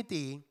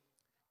infirmity,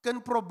 ken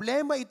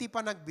problema iti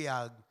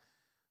panagbiag,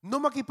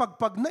 no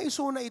makipagpag na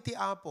iso na iti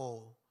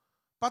apo,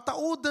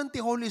 pataudan ti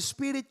Holy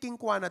Spirit king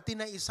kuana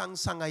tinaisang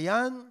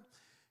sangayan,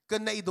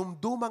 ken na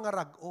idumduma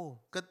nga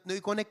rag-o. Ket no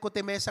i-connect ko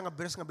ti mesa nga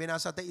verse nga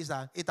binasa ta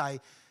isa, itay,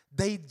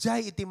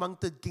 dayjay iti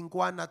mangted king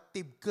kuana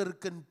tibker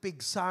ken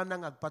pigsana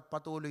nga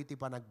agpatpatuloy iti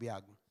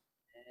panagbiag.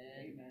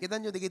 Amen. Kita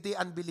nyo, digiti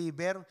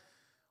unbeliever,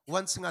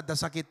 once nga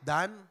dasakit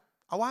dan,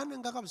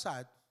 awanan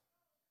kakabsat.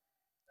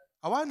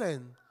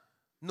 Awanan.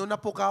 No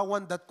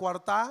napukawan dat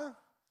kwarta,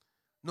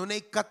 no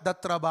naikat dat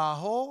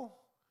trabaho,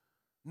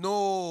 no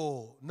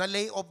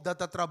na-lay off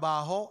dat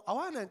trabaho,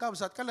 awanan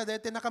kakabsat.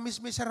 Kaladete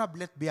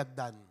nakamismiserablet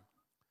biagdan.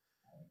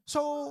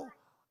 So,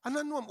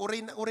 Anan mo,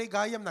 uray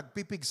gayam,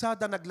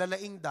 nagpipigsada,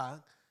 naglalaing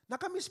da,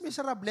 nakamismis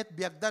sarablet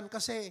biagdan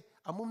kasi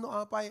amom no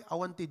apay,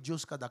 awan ti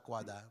Diyos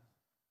kadakwada.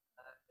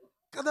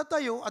 Kada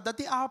tayo,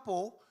 adati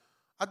apo,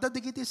 adati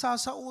kiti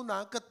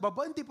sasauna, kat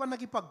babaan ti pa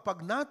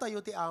nagipagpagna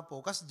tayo ti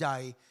apo, kas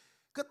jay,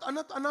 kat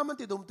anaman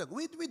ti dumtag,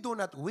 we do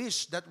not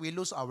wish that we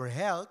lose our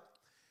health,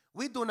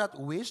 we do not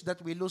wish that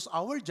we lose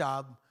our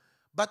job,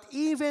 but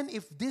even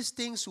if these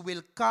things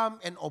will come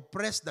and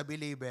oppress the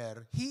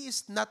believer, he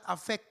is not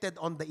affected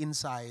on the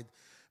inside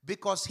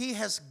because he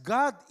has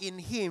God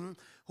in him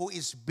who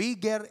is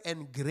bigger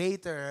and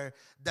greater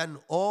than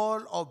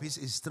all of his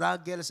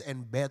struggles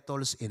and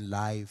battles in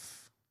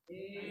life.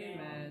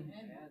 Amen.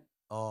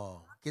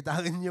 Oh,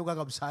 kitain niyo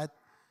kakabsat.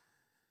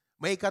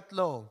 May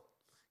ikatlo,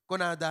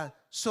 kunada,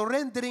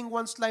 surrendering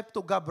one's life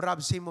to God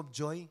robs him of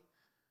joy.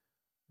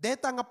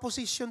 Deta nga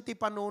posisyon ti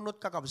panunot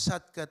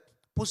kakabsat kat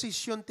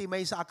posisyon ti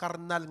may sa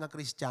akarnal nga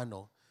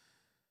Kristiyano.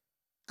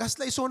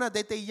 Kasla isuna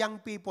dete young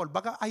people,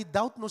 baga I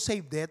doubt no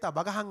save deta,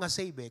 baga hang nga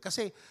save eh.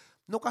 Kasi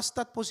no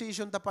kastat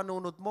position ta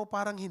panunot mo,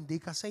 parang hindi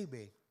ka save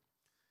eh.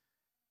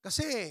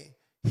 Kasi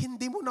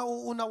hindi mo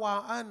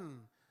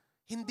nauunawaan,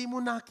 hindi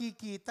mo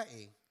nakikita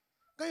eh.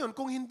 Ngayon,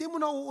 kung hindi mo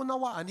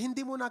nauunawaan,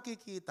 hindi mo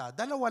nakikita,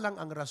 dalawa lang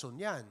ang rason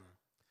yan.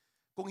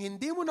 Kung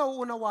hindi mo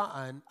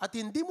nauunawaan at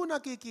hindi mo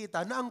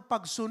nakikita na ang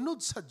pagsunod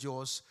sa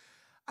Diyos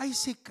ay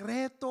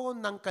sikreto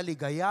ng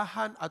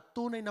kaligayahan at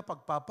tunay na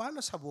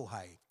pagpapala sa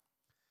buhay.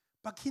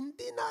 Pag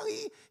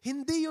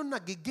hindi yun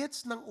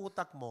nagigets ng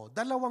utak mo,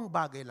 dalawang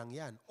bagay lang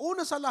yan.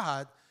 Una sa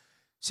lahat,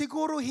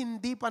 siguro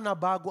hindi pa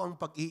nabago ang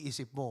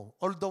pag-iisip mo,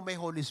 although may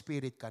Holy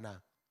Spirit ka na.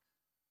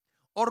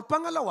 Or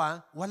pangalawa,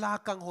 wala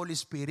kang Holy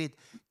Spirit,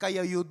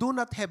 kaya you do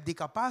not have the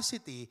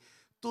capacity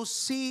to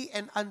see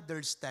and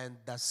understand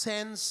the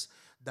sense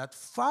that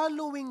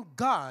following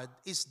God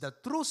is the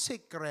true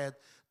secret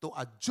to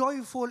a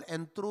joyful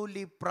and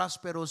truly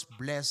prosperous,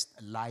 blessed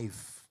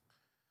life.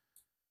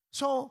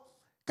 So,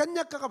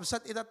 kanya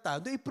kakabsat itata,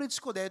 do i-preach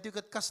ko dito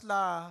kat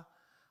kasla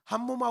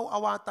hamumaw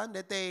awatan,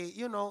 dete,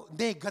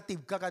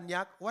 negative ka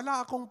kanyak,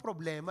 wala akong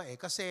problema eh,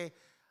 kasi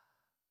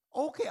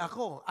okay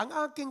ako. Ang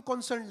aking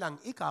concern lang,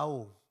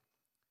 ikaw,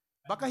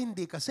 baka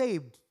hindi ka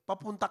saved,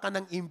 papunta ka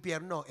ng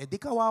impyerno, di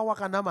kawawa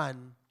ka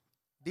naman,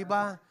 di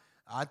ba?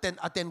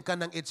 Attend ka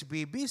ng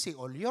HBBC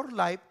all your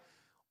life,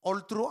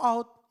 all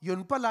throughout,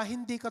 yun pala,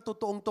 hindi ka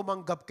totoong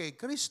tumanggap kay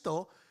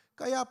Kristo,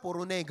 kaya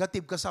puro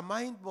negative ka sa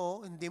mind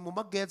mo, hindi mo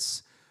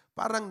mag-gets,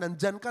 parang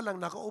nandyan ka lang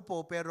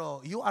nakaupo, pero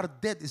you are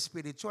dead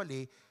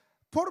spiritually.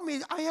 For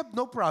me, I have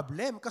no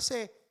problem,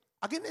 kasi,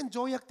 again,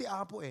 enjoy ak ti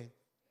Apo eh.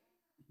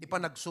 Di pa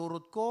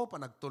nagsurot ko, pa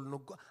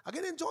nagtulnog ko.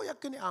 Again, enjoy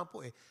ak ni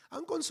Apo eh.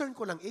 Ang concern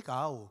ko lang,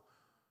 ikaw,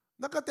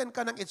 nakaten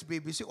ka ng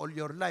HBBC all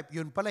your life,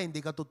 yun pala, hindi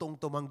ka totoong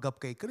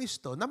tumanggap kay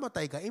Kristo,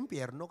 namatay ka,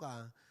 impyerno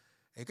ka.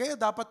 Kaya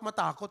dapat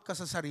matakot ka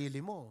sa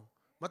sarili mo.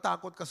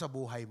 Matakot ka sa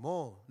buhay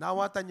mo.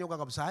 Nawatan niyo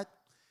kakabsat?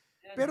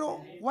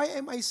 Pero why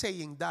am I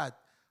saying that?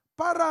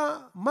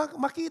 Para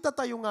makita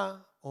tayo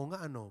nga,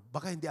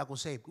 baka hindi ako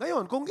saved.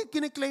 Ngayon, kung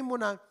kiniklaim mo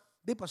na,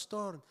 di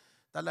pastor,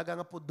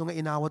 talaga nga po nga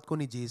inawat ko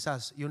ni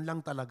Jesus, yun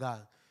lang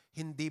talaga,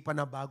 hindi pa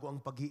nabago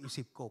ang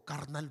pag-iisip ko.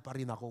 Carnal pa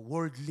rin ako,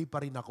 worldly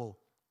pa rin ako.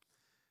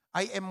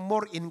 I am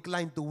more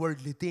inclined to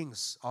worldly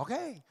things.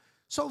 Okay?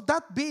 So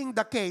that being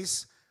the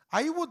case,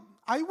 I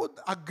would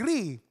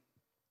agree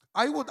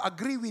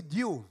with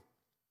you.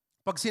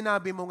 Pag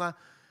sinabi mo nga,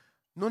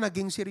 no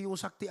naging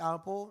seryosak ti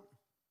Apo,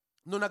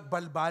 no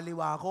nagbalbaliw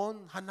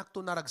akon, hanak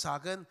to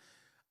naragsakan,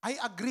 I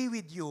agree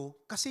with you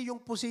kasi yung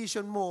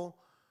position mo,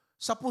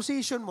 sa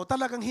position mo,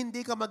 talagang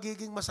hindi ka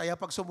magiging masaya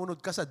pag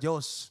sumunod ka sa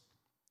Diyos.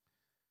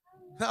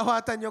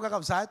 Naawatan nyo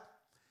kakabsat?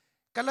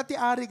 Kalati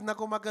arig na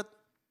kumagat,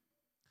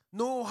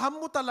 no ham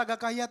mo talaga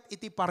kayat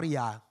iti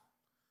parya,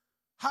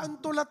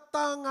 haan tulat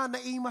ta nga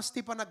naimas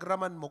ti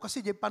panagraman mo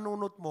kasi di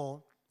panunot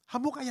mo,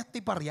 hamo kayat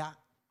ti parya.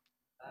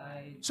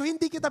 So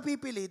hindi kita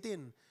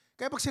pipilitin.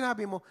 Kaya pag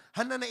sinabi mo,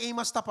 hana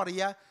naimas ta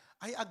parya,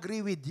 I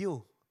agree with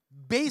you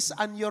based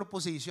on your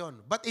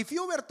position. But if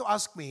you were to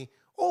ask me,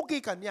 okay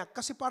kanya,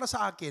 kasi para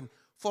sa akin,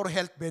 for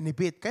health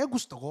benefit. Kaya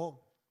gusto ko.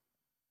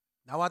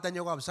 Nawatan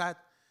niyo kabsat.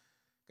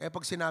 Kaya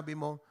pag sinabi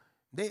mo,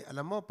 hindi,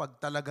 alam mo, pag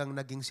talagang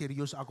naging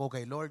serious ako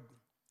kay Lord,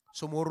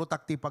 sumuro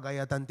takti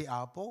pagayatan ti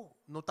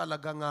Apo, no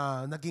talagang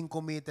naging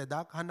committed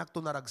hanak to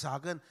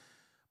naragsagan,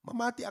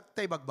 mamati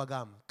aktay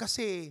bagbagam.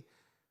 Kasi,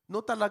 no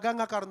talaga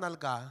nga karnal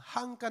ka,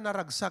 hang ka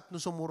naragsak no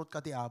sumurot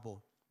ka ti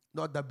Apo.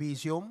 No at the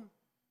bisyom,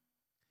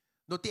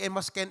 no ti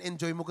emas ken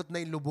enjoy mo kat na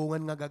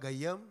ilubungan nga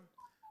gagayam.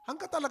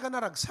 Hangka talaga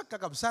naragsak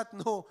kakabsat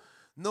no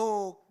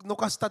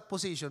kastat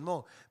position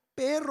mo.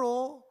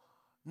 Pero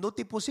no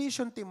ti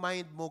position ti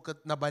mind mo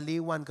kat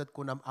nabaliwan kat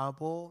kunam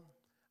Apo,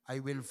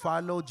 I will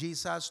follow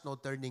Jesus, no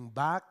turning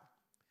back.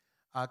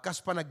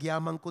 Kas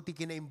panagyamang ko ti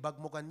kinaimbag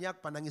mo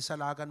kanyak,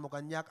 panangisalakan mo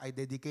kanyak, I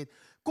dedicate.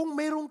 Kung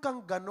meron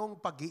kang ganong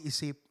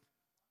pag-iisip,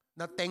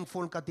 na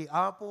thankful ka ti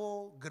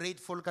Apo,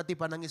 grateful ka ti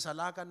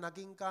panangisalakan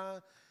naging ka,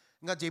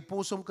 nga jay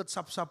pusom kat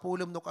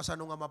sapsapulom no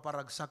kasano nga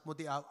maparagsak mo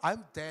ti Apo.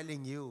 I'm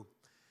telling you,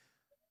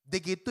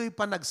 Digito'y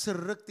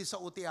panagsirik ti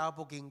sa uti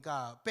apo king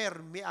ka.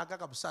 Per mi aga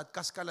kapsat,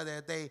 kas kala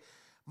dete,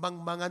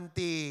 mangmangan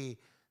ti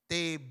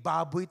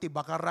baboy ti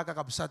bakara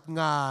kakapsat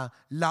nga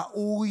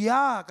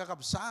lauya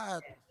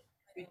kakapsat.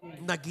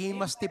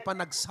 Nagimas ti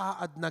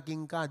panagsaad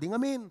naging ka. Di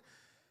ngamin.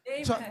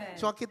 So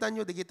Amen. kita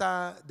nyo, di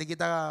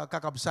kita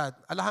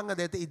kakabsat. Alahang nga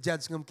dito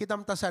i-judge ngam,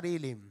 kitam ta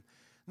sarilim.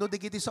 No, di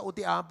kiti sa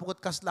uti apo kat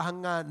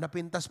kaslahang nga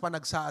napintas pa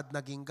nagsaad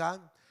naging ka,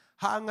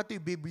 haang nga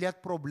to'y Biblia at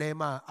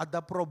problema,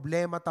 ada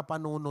problema ta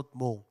panunot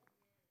mo.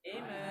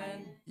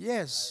 Amen.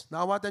 Yes,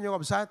 naawatan nyo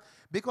kabsat?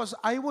 Because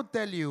I would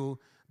tell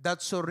you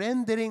that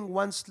surrendering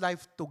one's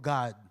life to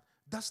God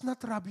does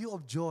not rob you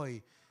of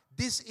joy.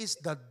 This is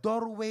the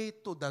doorway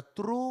to the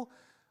true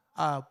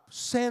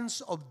sense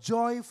of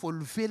joy,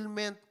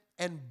 fulfillment,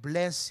 and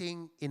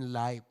blessing in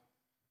life.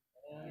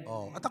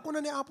 Oh, at ako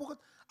na ni Apo,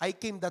 I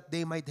came that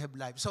they might have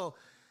life. So,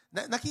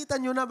 nakita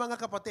nyo na mga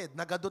kapatid,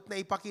 nagadot na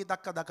ipakita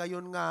kada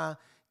kayon nga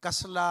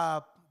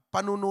kasla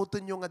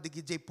panunutin nyo nga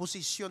digijay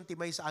posisyon ti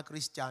may sa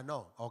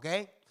Kristiyano.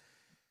 Okay?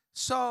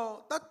 So,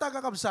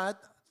 tatagakabsat,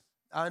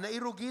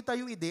 nairugi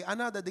tayo ide,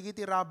 ana da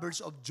digiti robbers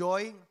of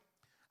joy,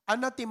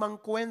 ana ti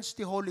mangkwens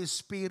ti Holy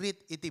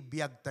Spirit iti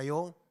biyag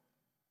tayo,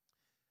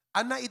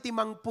 ana iti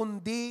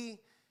mangpundi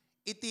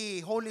iti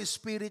Holy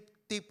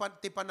Spirit ti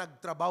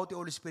panagtrabaho ti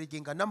Holy Spirit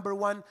king ka. Number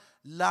 1,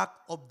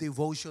 lack of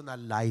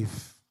devotional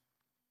life.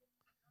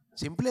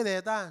 Simple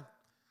deta.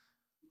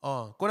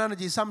 Oh, kuna na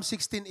di Psalm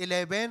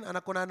 16:11,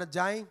 anak kuna na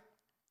jay.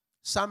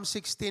 Psalm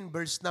 16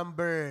 verse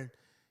number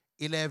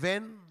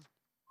 11.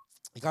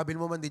 Ikabil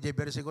mo man DJ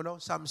versikulo,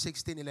 Psalm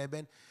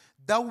 16:11.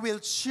 Thou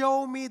wilt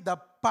show me the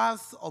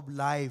path of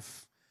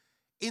life.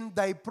 In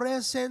thy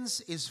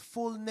presence is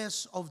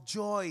fullness of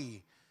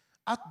joy.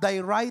 At thy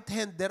right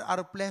hand there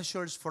are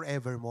pleasures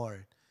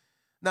forevermore.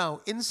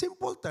 Now, in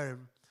simple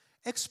term,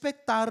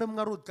 expectaram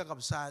nga rod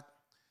kakabsat,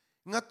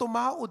 nga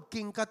tumaod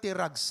king ka ti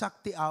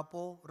ragsak ti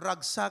Apo,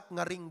 ragsak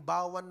nga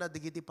ringbawan na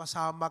digiti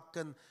pasamak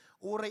ken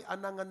uray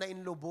anang nga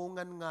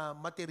nainlubungan nga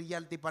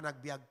material ti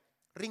panagbiag.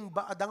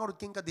 Ringba adang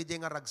rod king ka DJ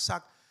nga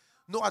ragsak.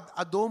 No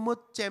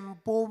adomot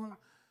tiyempom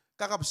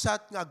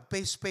kakabsat nga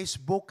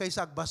Facebook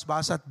kaysa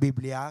agbasbasat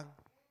Biblia.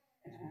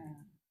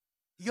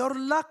 Your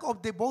lack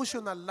of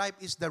devotional life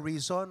is the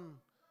reason.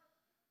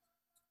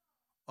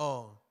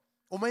 Oh,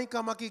 umay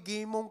ka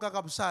makigimong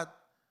kakabsat,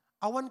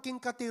 awan king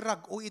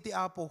katirag o iti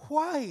Apo.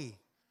 Why?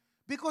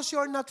 Because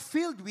you're not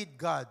filled with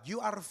God.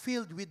 You are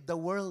filled with the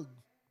world.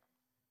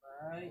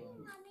 Right.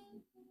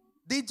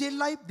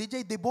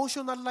 DJ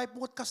devotional life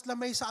mo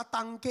kaslamay sa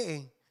atangke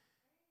eh.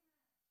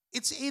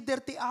 It's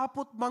either ti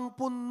apot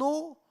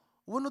mangpunno,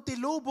 wano ti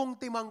lubong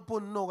ti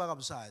mangpunno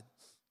kakabsat.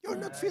 You're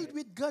not filled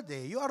with God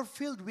eh. You are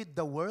filled with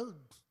the world.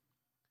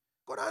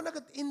 Kung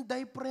anagat in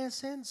thy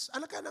presence,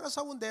 anak ka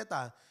nakasawon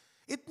deta,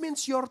 it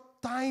means your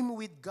time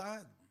with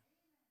God.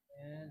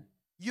 Amen.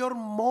 Your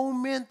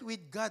moment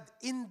with God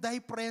in thy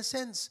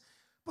presence.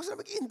 Pag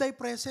sabi in thy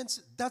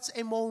presence, that's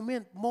a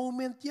moment.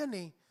 Moment yan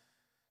eh.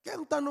 Kaya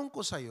ang tanong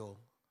ko sa'yo,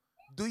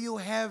 do you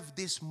have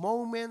these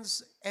moments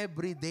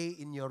every day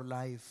in your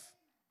life?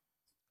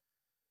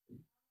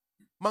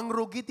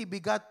 Mangrugi ti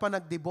bigat pa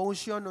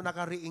nag-devotion no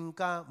nakariing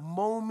ka,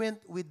 moment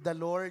with the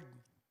Lord.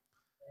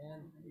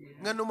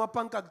 Nga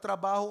numapang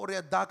kagtrabaho o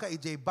riada ka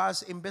ijay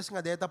bus, imbes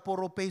nga deta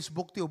puro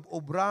Facebook ti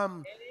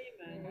obram.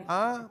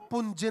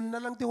 Punjen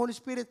na lang ti Holy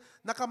Spirit.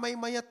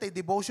 Nakamay-mayat ti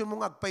devotion mo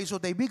nga agpaiso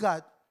tay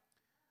bigat.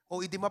 O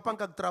idi mapang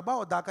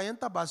kagtrabaho, da kayan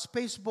tabas,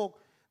 Facebook,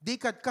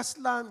 di kat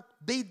kaslan,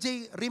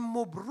 DJ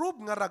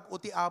remove nga rag o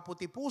ti apo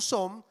ti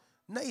pusom,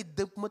 na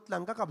idupmot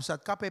lang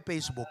kakabsat kape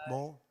Facebook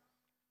mo.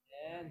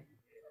 Amen.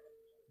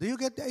 Do you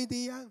get the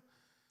idea?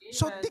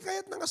 So, di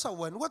kayat nang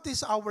asawan, what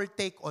is our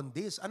take on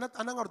this?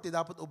 Anang arti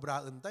dapat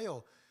obraan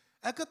tayo?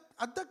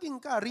 Adaking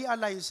ka,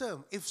 realize,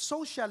 if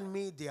social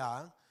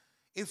media,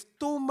 if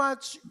too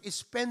much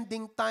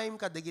spending time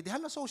ka, digiti,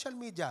 hala social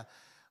media,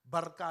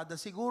 barkada,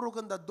 siguro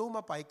kanda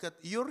dumapay, kat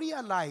you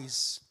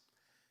realize,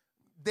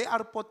 they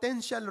are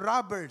potential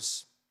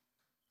robbers,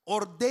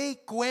 or they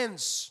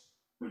quench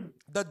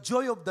the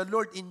joy of the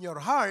Lord in your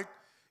heart,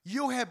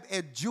 you have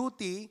a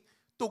duty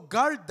to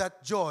guard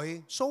that joy.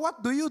 So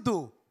what do?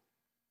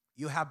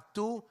 You have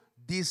to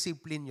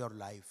discipline your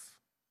life.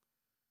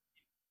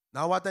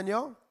 Nawatan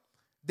nyo?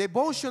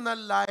 Devotional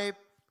life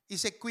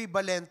is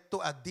equivalent to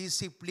a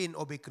discipline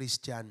of a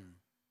Christian.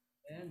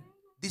 Amen.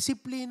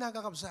 Disiplina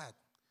kakabsat.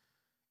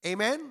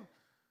 Amen?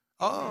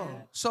 Oh,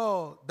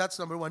 so that's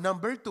number 1.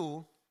 Number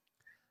 2,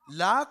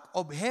 lack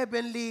of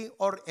heavenly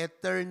or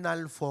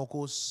eternal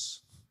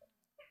focus.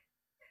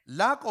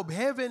 Lack of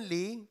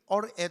heavenly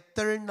or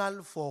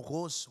eternal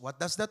focus. What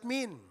does that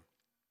mean?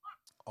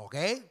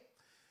 Okay?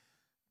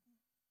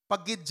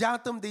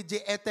 Pagidyatom di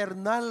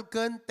eternal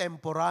ken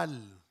temporal.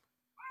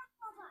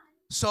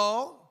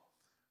 So,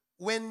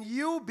 when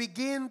you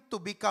begin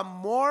to become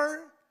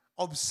more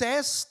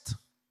obsessed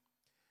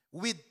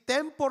with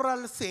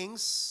temporal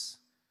things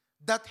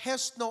that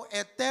has no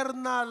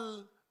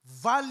eternal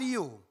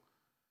value,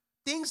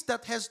 things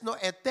that has no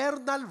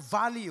eternal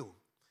value.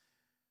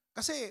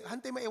 Kasi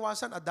hantay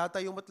maiwasan, at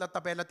data yung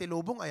matlatapela ti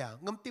lubong aya.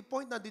 Ngam ti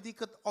point na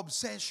didikat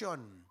obsession.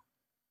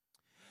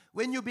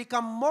 When you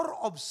become more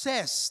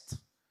obsessed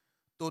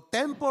to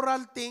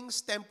temporal things,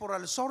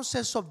 temporal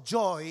sources of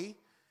joy,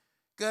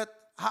 kat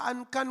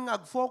haan kan nga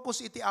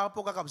focus iti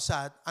apo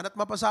kakabsat, anat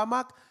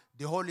mapasamak,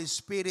 the Holy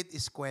Spirit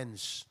is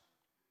quenched.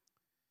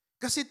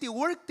 Kasi ti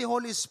work ti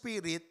Holy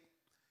Spirit,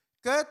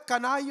 kat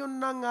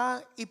kanayon na nga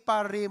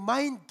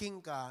iparemind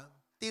king ka,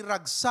 ti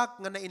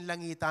ragsak nga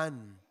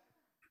nainlangitan.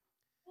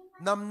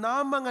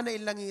 Namnama nga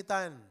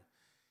nainlangitan.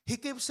 He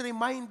keeps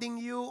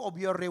reminding you of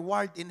your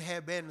reward in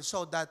heaven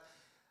so that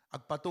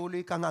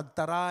agpatuloy kang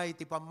agtaray,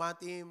 ti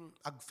pamatim,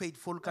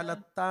 ag-faithful ka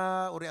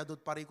latta, uri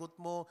adot parikot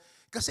mo.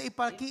 Kasi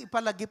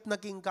ipalagip na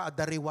king ka,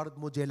 the reward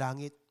mo di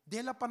langit.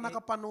 Dila pa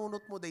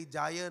nakapanunot mo day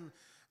giant.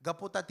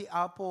 Gaputa ti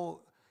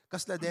apo,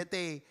 kasla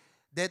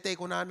dete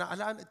kunana,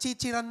 alaan,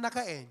 chichiran na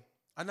ka eh.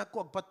 Anak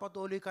ko,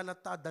 agpatpatuloy ka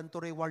latta, danto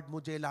reward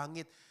mo di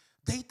langit.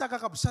 Dahita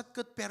kakabsat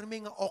kat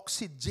permi nga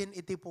oxygen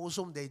iti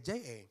pusom day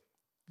jay eh.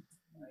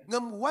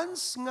 Ngam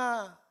once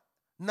nga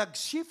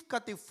nag-shift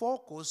ka ti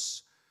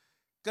focus,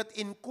 kat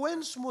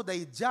influence mo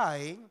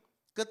dayjay,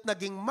 kat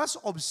naging mas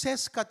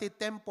obsessed ka ti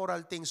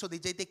temporal things, so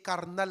dayjay ti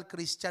carnal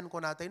Christian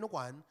ko natay no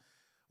kwan,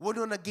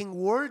 wano naging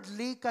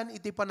worldly kan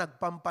iti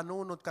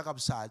panagpampanunot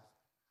kakabsat,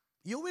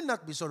 you will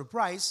not be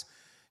surprised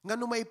nga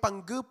no may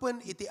panggupan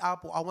iti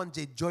apo awan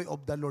jay joy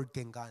of the Lord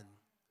king kan.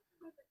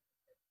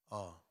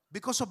 Oh,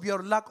 because of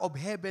your lack of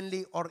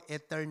heavenly or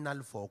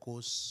eternal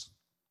focus.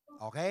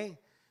 Okay?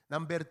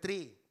 Number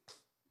 3.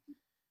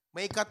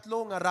 May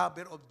ikatlo nga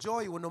rubber of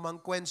joy, wano mang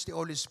quench the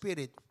Holy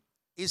Spirit,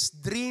 is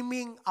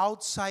dreaming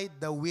outside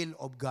the will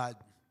of God.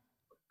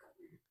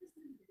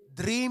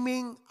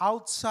 Dreaming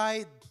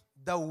outside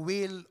the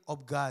will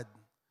of God.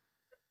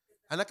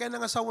 Anak kayo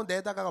nga sa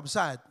deta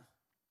kakabsat.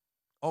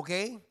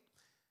 Okay?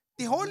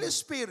 Ti Holy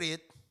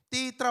Spirit,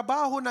 ti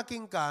trabaho na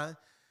king ka,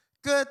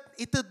 kat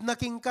itid na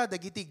king ka,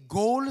 dagiti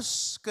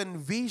goals,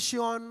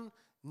 vision,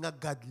 nga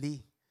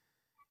godly.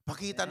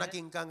 Pakita na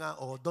king ka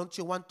nga, oh, don't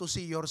you want to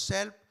see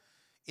yourself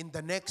in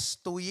the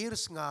next 2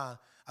 years nga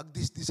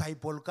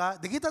ag-disciple ka?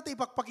 Dagita ti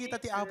ipakpakita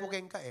ti apo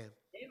king ka eh.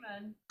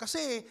 Amen.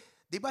 Kasi,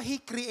 di ba, He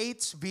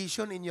creates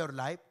vision in your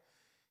life.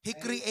 He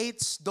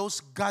creates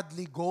those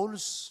godly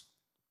goals.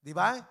 Di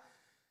ba?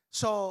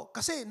 So,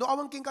 kasi, no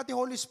awang king ka ti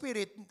Holy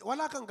Spirit,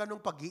 wala kang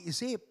ganong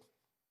pag-iisip.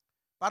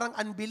 Parang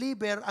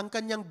unbeliever, ang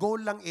kanyang goal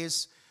lang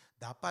is,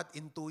 dapat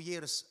in 2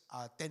 years,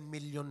 10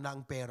 million na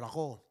ang pera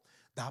ko.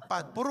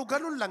 Dapat. Puro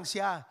ganun lang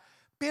siya.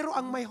 Pero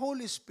ang may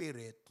Holy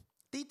Spirit,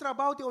 ti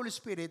trabaho ti Holy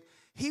Spirit,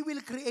 He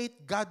will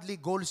create godly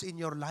goals in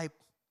your life.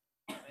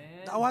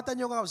 Amen. Naawatan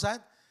niyo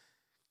kakabsat?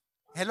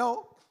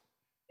 Hello?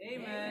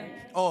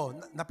 Amen. Oh,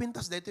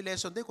 napintas dito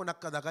lesson din kung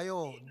nakada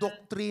kayo.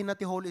 Doctrine na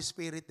ti Holy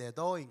Spirit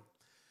dito.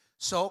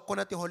 So, kung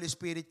na ti Holy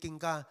Spirit king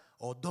ka,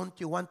 oh, don't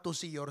you want to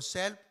see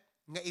yourself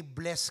nga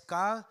i-bless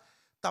ka,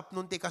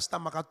 tapnon ti kasta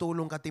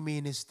makatulong ka ti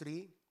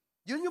ministry?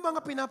 Yun yung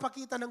mga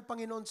pinapakita ng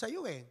Panginoon sa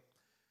iyo eh.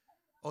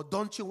 Oh,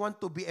 don't you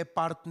want to be a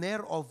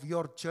partner of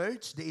your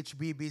church, the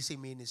HBBC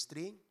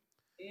ministry?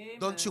 Amen.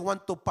 Don't you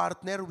want to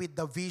partner with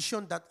the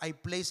vision that I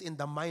place in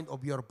the mind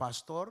of your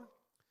pastor?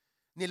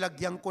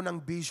 Nilagyan ko ng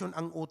vision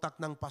ang utak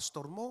ng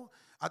pastor mo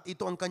at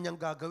ito ang kanyang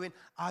gagawin.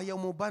 Ayaw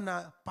mo ba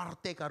na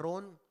parte ka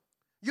ron?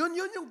 Yun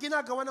yung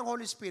ginagawa ng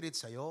Holy Spirit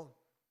sa'yo.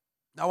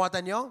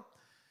 Nawatan nyo?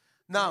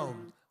 Now,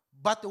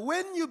 but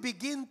when you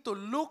begin to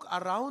look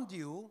around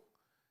you,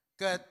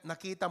 kat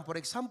nakita, for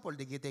example,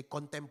 di kita'y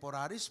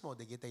contemporaries mo,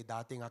 di kita'y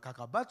dating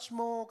kakabatch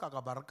mo,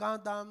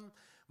 kakabarkadam,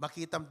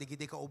 makitam di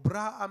kita'y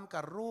kaubraam,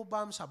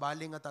 karubam,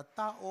 sabaling at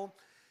tao,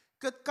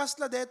 kat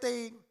kasla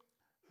detay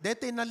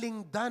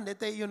nalingdan,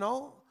 detay, you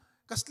know,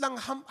 kaslang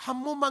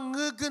hammo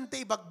mangugan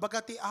ti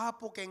ibagbaga ti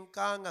apo keng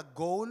ka nga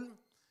goal,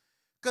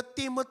 kat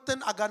timutan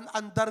agan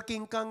andar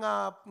king ka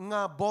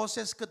nga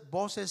boses kat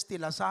boses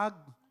ti lasag,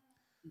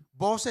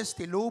 boses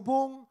ti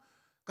lubong,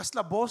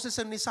 kasla boses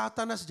ni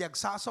Satanas, diag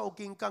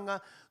sasaoking ka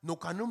nga, no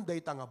kanum day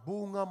nga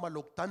bunga,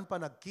 maluktan pa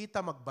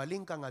nagkita,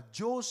 magbaling ka nga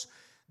Diyos,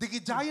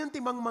 digidayan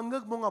ti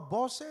mangmangag mo nga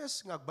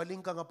boses, nga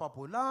agbaling ka nga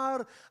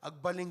popular,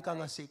 agbaling ka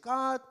nga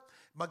sikat,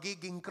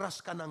 magiging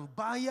crush ka ng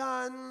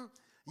bayan,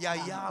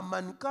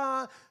 yayaman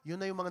ka, yun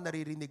na yung mga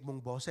naririnig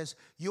mong boses.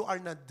 You are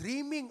not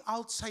dreaming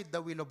outside the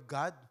will of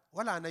God,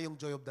 wala na yung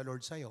joy of the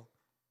Lord sa'yo.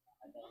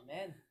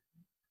 Amen.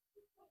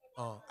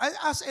 Oh.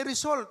 As a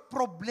result,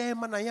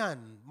 problema na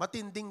yan.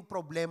 Matinding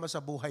problema sa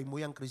buhay mo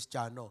yung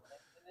Kristiyano.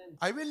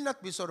 I will not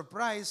be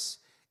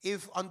surprised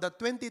if on the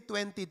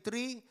 2023,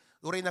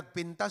 uri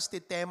nagpintas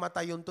ti tema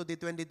tayon to the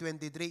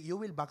 2023,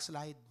 you will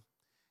backslide.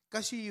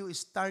 Kasi you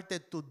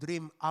started to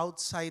dream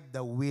outside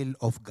the will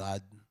of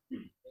God.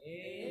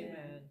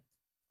 Amen.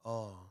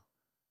 Oh.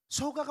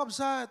 So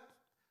kakabsat,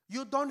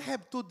 you don't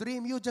have to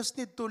dream. You just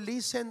need to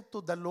listen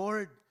to the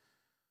Lord.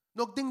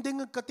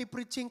 Nagdingding ka ti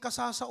preaching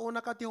kasasauna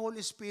ka ti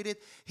Holy Spirit.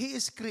 He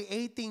is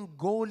creating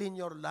goal in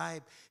your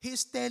life. He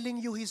is telling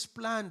you His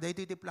plan.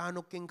 Dahito iti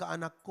plano king ka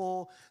anak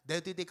ko.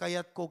 Dahito iti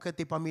kayat ko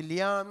kati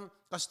pamilyam.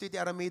 Kasto iti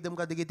aramidem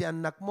ka digiti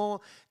anak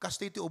mo.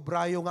 Kasto iti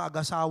obrayo nga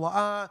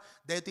agasawa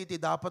Dahito iti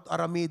dapat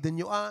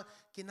aramidem nyo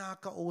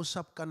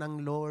Kinakausap ka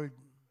ng Lord.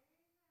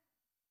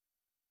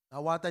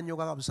 Nawatan nyo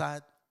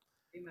kakabsat.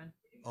 Amen.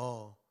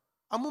 Oh.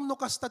 Amom no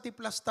kasta ti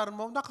plastar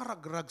mo,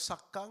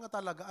 nakaragragsak ka nga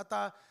talaga.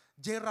 At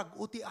jerag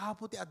uti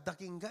apo ti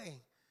addaking ga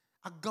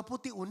Aggapo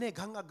ti uneg,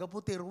 hang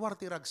aggapo ti ruwar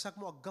ti ragsak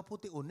mo, aggapo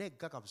ti uneg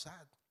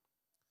kakabsat.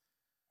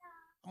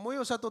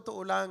 Amoyo sa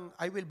totoo lang,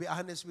 I will be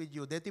honest with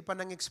you. Deti pa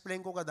nang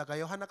explain ko kada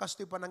kayo,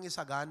 hanakastoy pa nang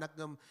isaganak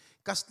ng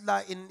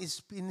kastla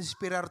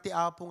inspirar ti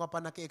apo nga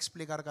pa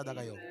naki-explikar kada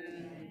kayo.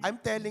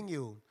 I'm telling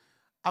you,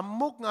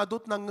 amok nga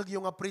dot nang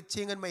yung nga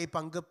preachingan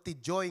maipanggap ti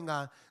joy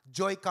nga,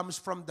 joy comes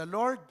from the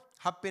Lord,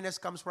 happiness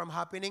comes from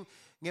happening.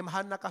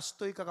 Ngimhan na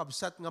kastoy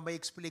kakabsat nga may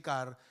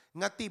explikar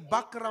nga ti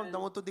background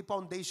na to the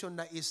foundation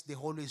na is the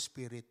Holy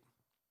Spirit.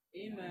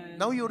 Amen.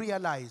 Now you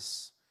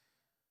realize,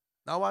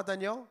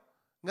 nawatan nyo?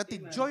 Nga ti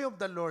joy of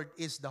the Lord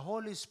is the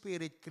Holy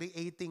Spirit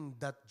creating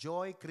that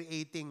joy,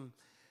 creating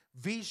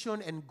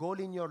vision and goal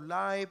in your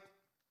life.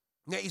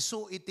 Nga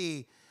iso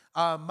iti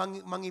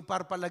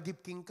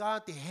mangiparpalagip king ka,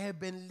 ti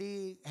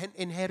heavenly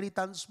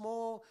inheritance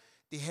mo,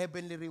 ti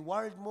heavenly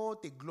reward mo,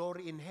 ti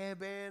glory in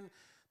heaven.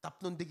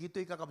 Tapnon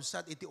digito'y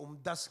kakabsat, iti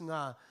umdas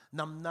nga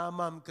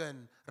namnamam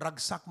ken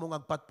ragsak mo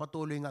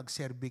ngagpatpatuloy nga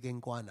agserbi ken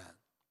kuana.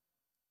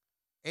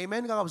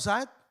 Amen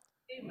kakabsat?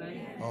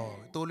 Amen.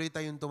 Oh, tuloy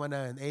tayong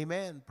tumanan.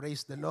 Amen.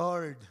 Praise the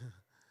Lord.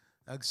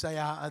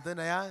 Agsaya ato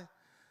na yan.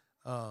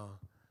 Oh.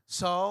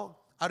 So,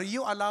 are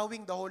you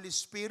allowing the Holy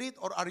Spirit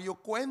or are you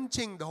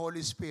quenching the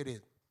Holy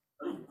Spirit?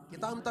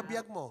 Kita ang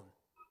tabiyag mo.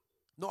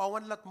 No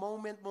awan lat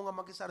moment mo nga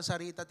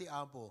makisarsarita ti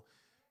Apo,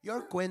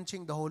 you're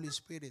quenching the Holy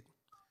Spirit.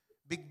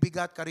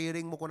 Bigbigat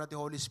kariring mo kuna ti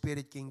Holy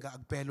Spirit king ka,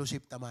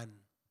 ag-fellowship taman.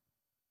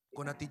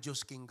 Kuna ti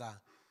Diyos king ka.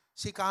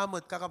 Si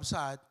kamot,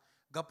 kakabsat,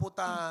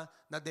 gaputa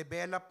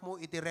na-develop mo,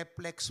 iti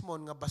reflex mo,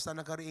 nga basta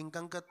nagkariing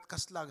kang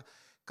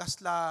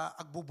kasla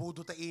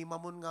agbubudo ta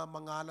ima mo nga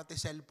mga ti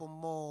cellphone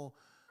mo,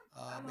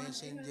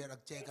 messenger,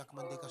 ag-check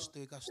man di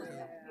kastoy.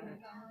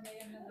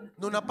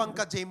 No napang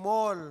ka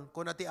J-Mall,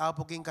 kuna ti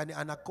Apo king ka ni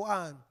anak ko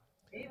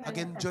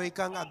ag-enjoy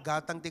kang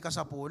aggatang ti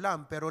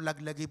kasapulam, pero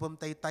laglagi pom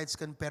tay tights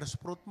kan first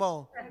fruit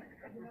mo.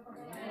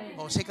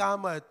 O si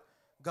kamat,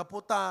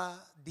 gaputa,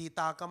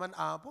 dita ka man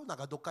Apo,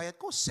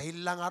 nagadukayat ko, sale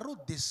lang aro,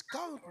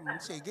 discount.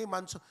 Sige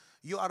man, so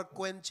you are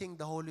quenching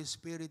the Holy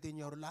Spirit in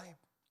your life.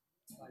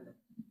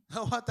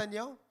 Nawatan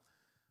nyo?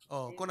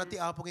 O, kung nati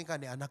Apo king ka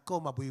ni anak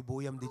ko,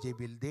 mabuybuyam DJ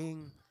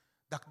building.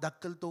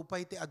 Dakdakkel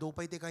tupay ti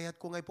adupay ti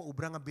kayat ko ngay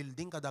paubra nga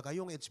building kada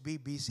kayong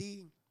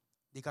HBBC.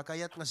 Di ka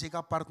kayat nga sika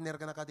partner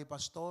ka na ka ti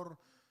pastor.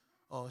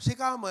 O, si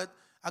kamat,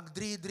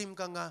 ag-dream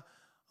ka nga,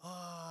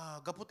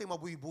 gaputi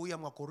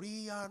mabuybuyam nga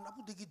Korean.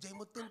 Apo, di gijay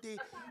mo tinti.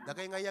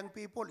 Dagay nga young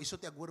people, iso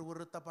ti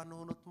agwar-war ta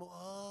panunot mo.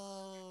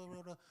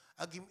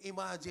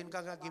 Agim-imagine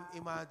ka nga,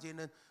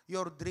 agim-imagine.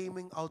 You're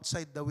dreaming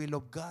outside the will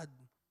of God.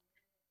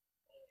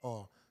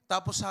 Oh,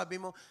 tapos sabi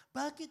mo,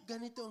 bakit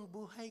ganito ang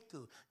buhay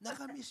ko?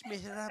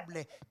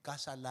 Nakamiserable.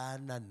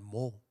 Kasalanan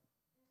mo.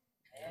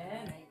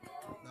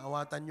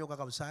 Naawatan nyo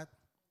kakabsat?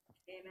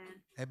 Amen.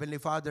 Heavenly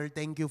Father,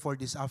 thank you for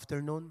this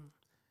afternoon.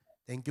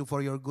 Thank you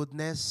for your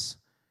goodness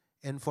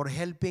and for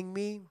helping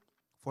me,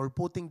 for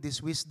putting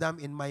this wisdom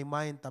in my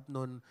mind.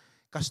 Tapnon,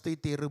 kastoy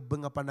tirib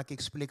nga pa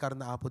nakiksplikar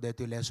na Apo dito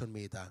yung lesson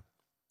mita.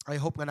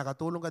 I hope nga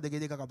nakatulong ka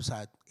digiti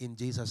kakabsat. In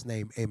Jesus'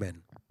 name, Amen.